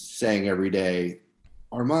saying every day,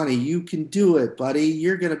 Armani, you can do it, buddy.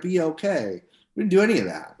 You're going to be okay. We didn't do any of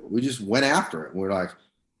that. We just went after it. And we're like,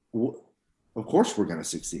 of course we're going to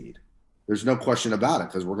succeed. There's no question about it,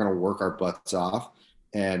 because we're going to work our butts off,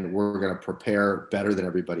 and we're going to prepare better than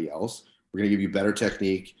everybody else. We're going to give you better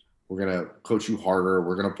technique. We're going to coach you harder.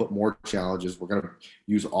 We're going to put more challenges. We're going to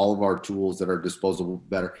use all of our tools that are disposable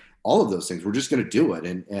better. All of those things. We're just going to do it.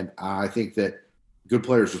 And I think that good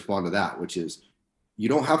players respond to that, which is, you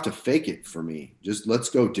don't have to fake it for me. Just let's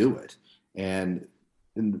go do it. And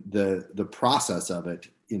the process of it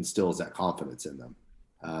instills that confidence in them.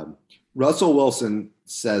 Russell Wilson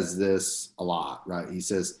says this a lot, right? He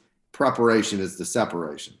says, preparation is the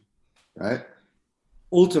separation, right?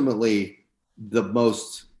 Ultimately, the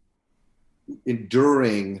most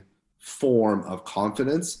enduring form of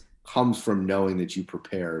confidence comes from knowing that you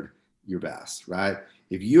prepared your best, right?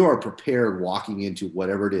 If you are prepared walking into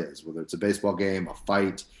whatever it is, whether it's a baseball game, a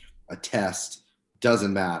fight, a test,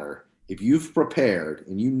 doesn't matter. If you've prepared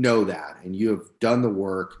and you know that, and you have done the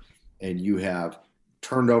work, and you have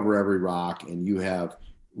turned over every rock, and you have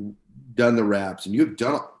done the reps, and you've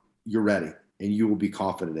done it, you're ready, and you will be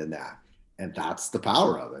confident in that. And that's the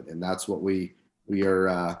power of it. And that's what we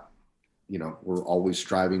are, we're always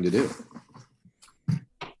striving to do.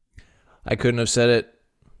 I couldn't have said it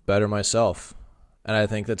better myself. And I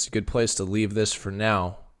think that's a good place to leave this for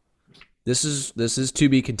now. This is to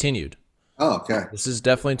be continued. Oh, okay. This is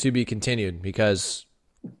definitely to be continued, because,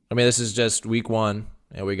 this is just week 1,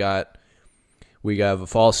 and we got a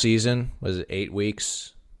fall season. Was it 8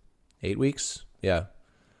 weeks? 8 weeks? Yeah.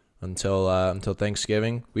 Until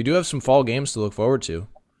Thanksgiving. We do have some fall games to look forward to.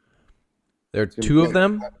 There are 2 of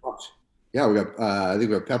them. Yeah, we got. I think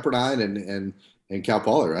we have Pepperdine and Cal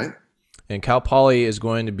Poly, right? And Cal Poly is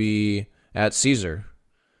going to be at Caesar.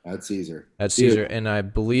 At Caesar, and I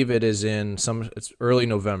believe it is it's early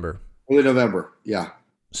November. Early November, yeah.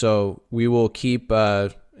 So we will keep,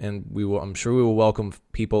 I'm sure we will welcome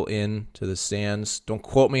people in to the stands. Don't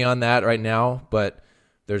quote me on that right now, but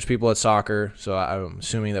there's people at soccer, so I'm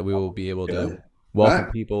assuming that we will be able to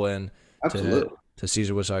welcome people in to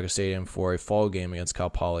Caesar Woodstock Stadium for a fall game against Cal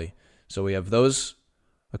Poly. So we have a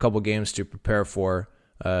couple games to prepare for.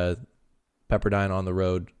 Pepperdine on the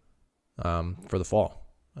road for the fall,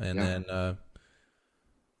 and then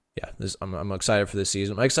I'm excited for this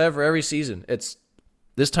season. I'm excited for every season. It's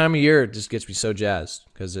this time of year, it just gets me so jazzed,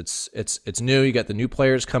 because it's new. You got the new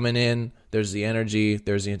players coming in. There's the energy.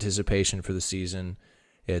 There's the anticipation for the season.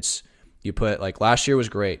 Last year was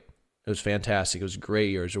great. It was fantastic. It was a great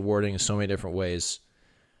year. It was rewarding in so many different ways.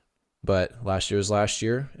 But last year was last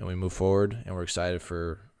year, and we move forward, and we're excited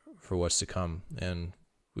for what's to come. And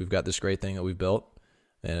we've got this great thing that we've built,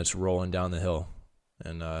 and it's rolling down the hill,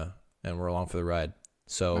 and we're along for the ride.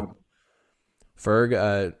 So,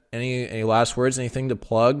 Ferg, any last words? Anything to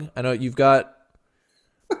plug? I know you got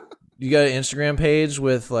an Instagram page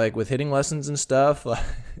with hitting lessons and stuff,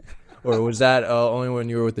 or was that only when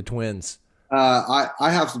you were with the Twins? I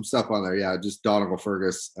have some stuff on there. Yeah, just Donegal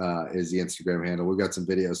Fergus is the Instagram handle. We've got some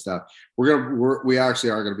video stuff. We actually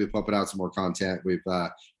are gonna be pumping out some more content. We've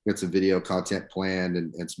got some video content planned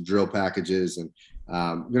and some drill packages, and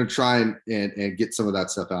I'm gonna try and get some of that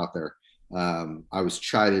stuff out there. I was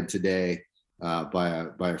chided today by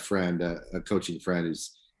a friend, a coaching friend,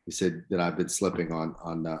 he said that I've been slipping on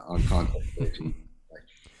content coaching.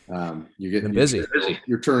 You're getting busy.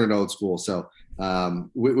 You're turning old school. So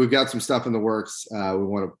we've got some stuff in the works. We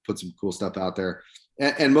want to put some cool stuff out there.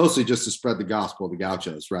 and mostly just to spread the gospel of the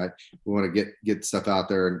Gauchos, right? We want to get stuff out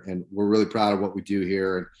there, and we're really proud of what we do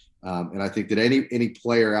here. And I think that any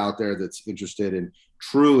player out there that's interested in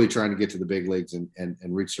truly trying to get to the big leagues and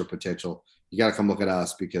reach their potential, you got to come look at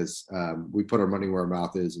us, because we put our money where our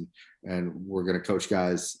mouth is, and we're going to coach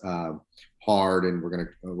guys hard, and we're going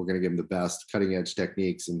to give them the best cutting edge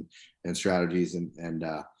techniques and strategies, and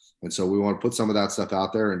so we want to put some of that stuff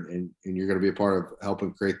out there, and you're going to be a part of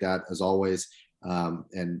helping create that, as always.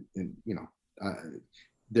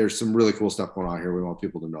 There's some really cool stuff going on here. We want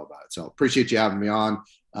people to know about it. So appreciate you having me on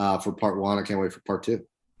for part 1. I can't wait for part 2.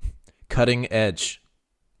 Cutting edge.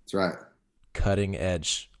 That's right. Cutting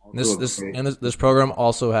edge. This program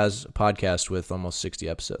also has a podcast with almost 60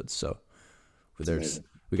 episodes. So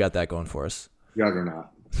we got that going for us. Juggernaut.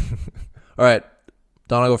 All right.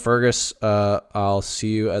 Donegal Fergus, I'll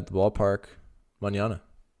see you at the ballpark mañana.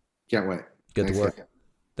 Can't wait. Get to work.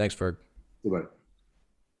 Thanks, Ferg. Goodbye.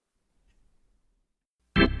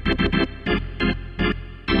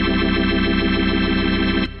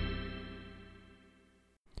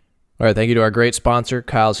 All right, thank you to our great sponsor,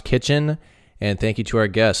 Kyle's Kitchen, and thank you to our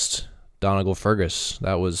guest, Donegal Fergus.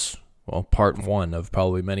 That was, part 1 of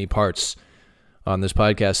probably many parts on this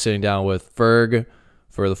podcast, sitting down with Ferg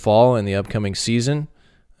for the fall and the upcoming season.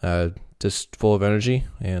 Just full of energy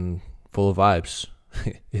and full of vibes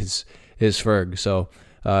is Ferg. So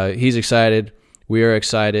he's excited. We are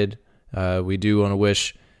excited. We do want to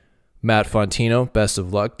wish Matt Fontino best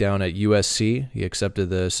of luck down at USC. He accepted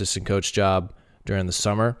the assistant coach job during the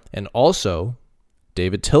summer. And also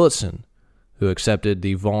David Tillotson, who accepted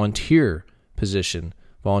the volunteer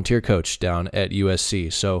coach down at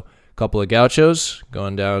USC. So a couple of Gauchos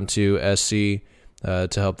going down to SC to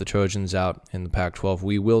help the Trojans out in the Pac-12.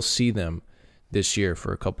 We will see them this year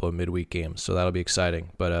for a couple of midweek games, so that'll be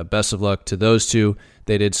exciting. But best of luck to those two.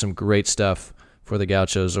 They did some great stuff for the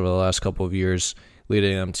Gauchos over the last couple of years,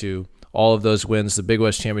 leading them to all of those wins. The Big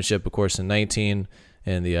West Championship, of course, in 19,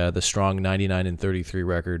 and the strong 99-33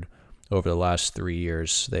 record over the last 3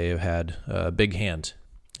 years. They have had a big hand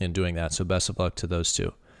in doing that, so best of luck to those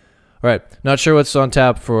two. All right, not sure what's on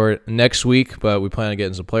tap for next week, but we plan on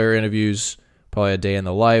getting some player interviews, probably a day in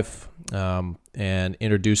the life, and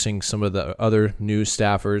introducing some of the other new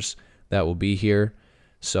staffers that will be here.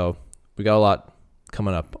 So we got a lot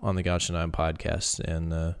coming up on the Gaucho 9 podcast,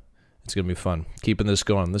 and it's going to be fun keeping this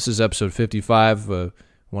going. This is episode 55. I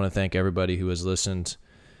want to thank everybody who has listened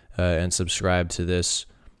and subscribed to this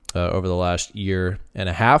over the last year and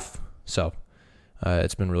a half. So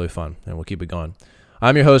it's been really fun, and we'll keep it going.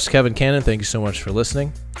 I'm your host, Kevin Cannon. Thank you so much for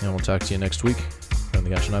listening, and we'll talk to you next week on the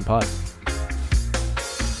Gaucho 9 pod.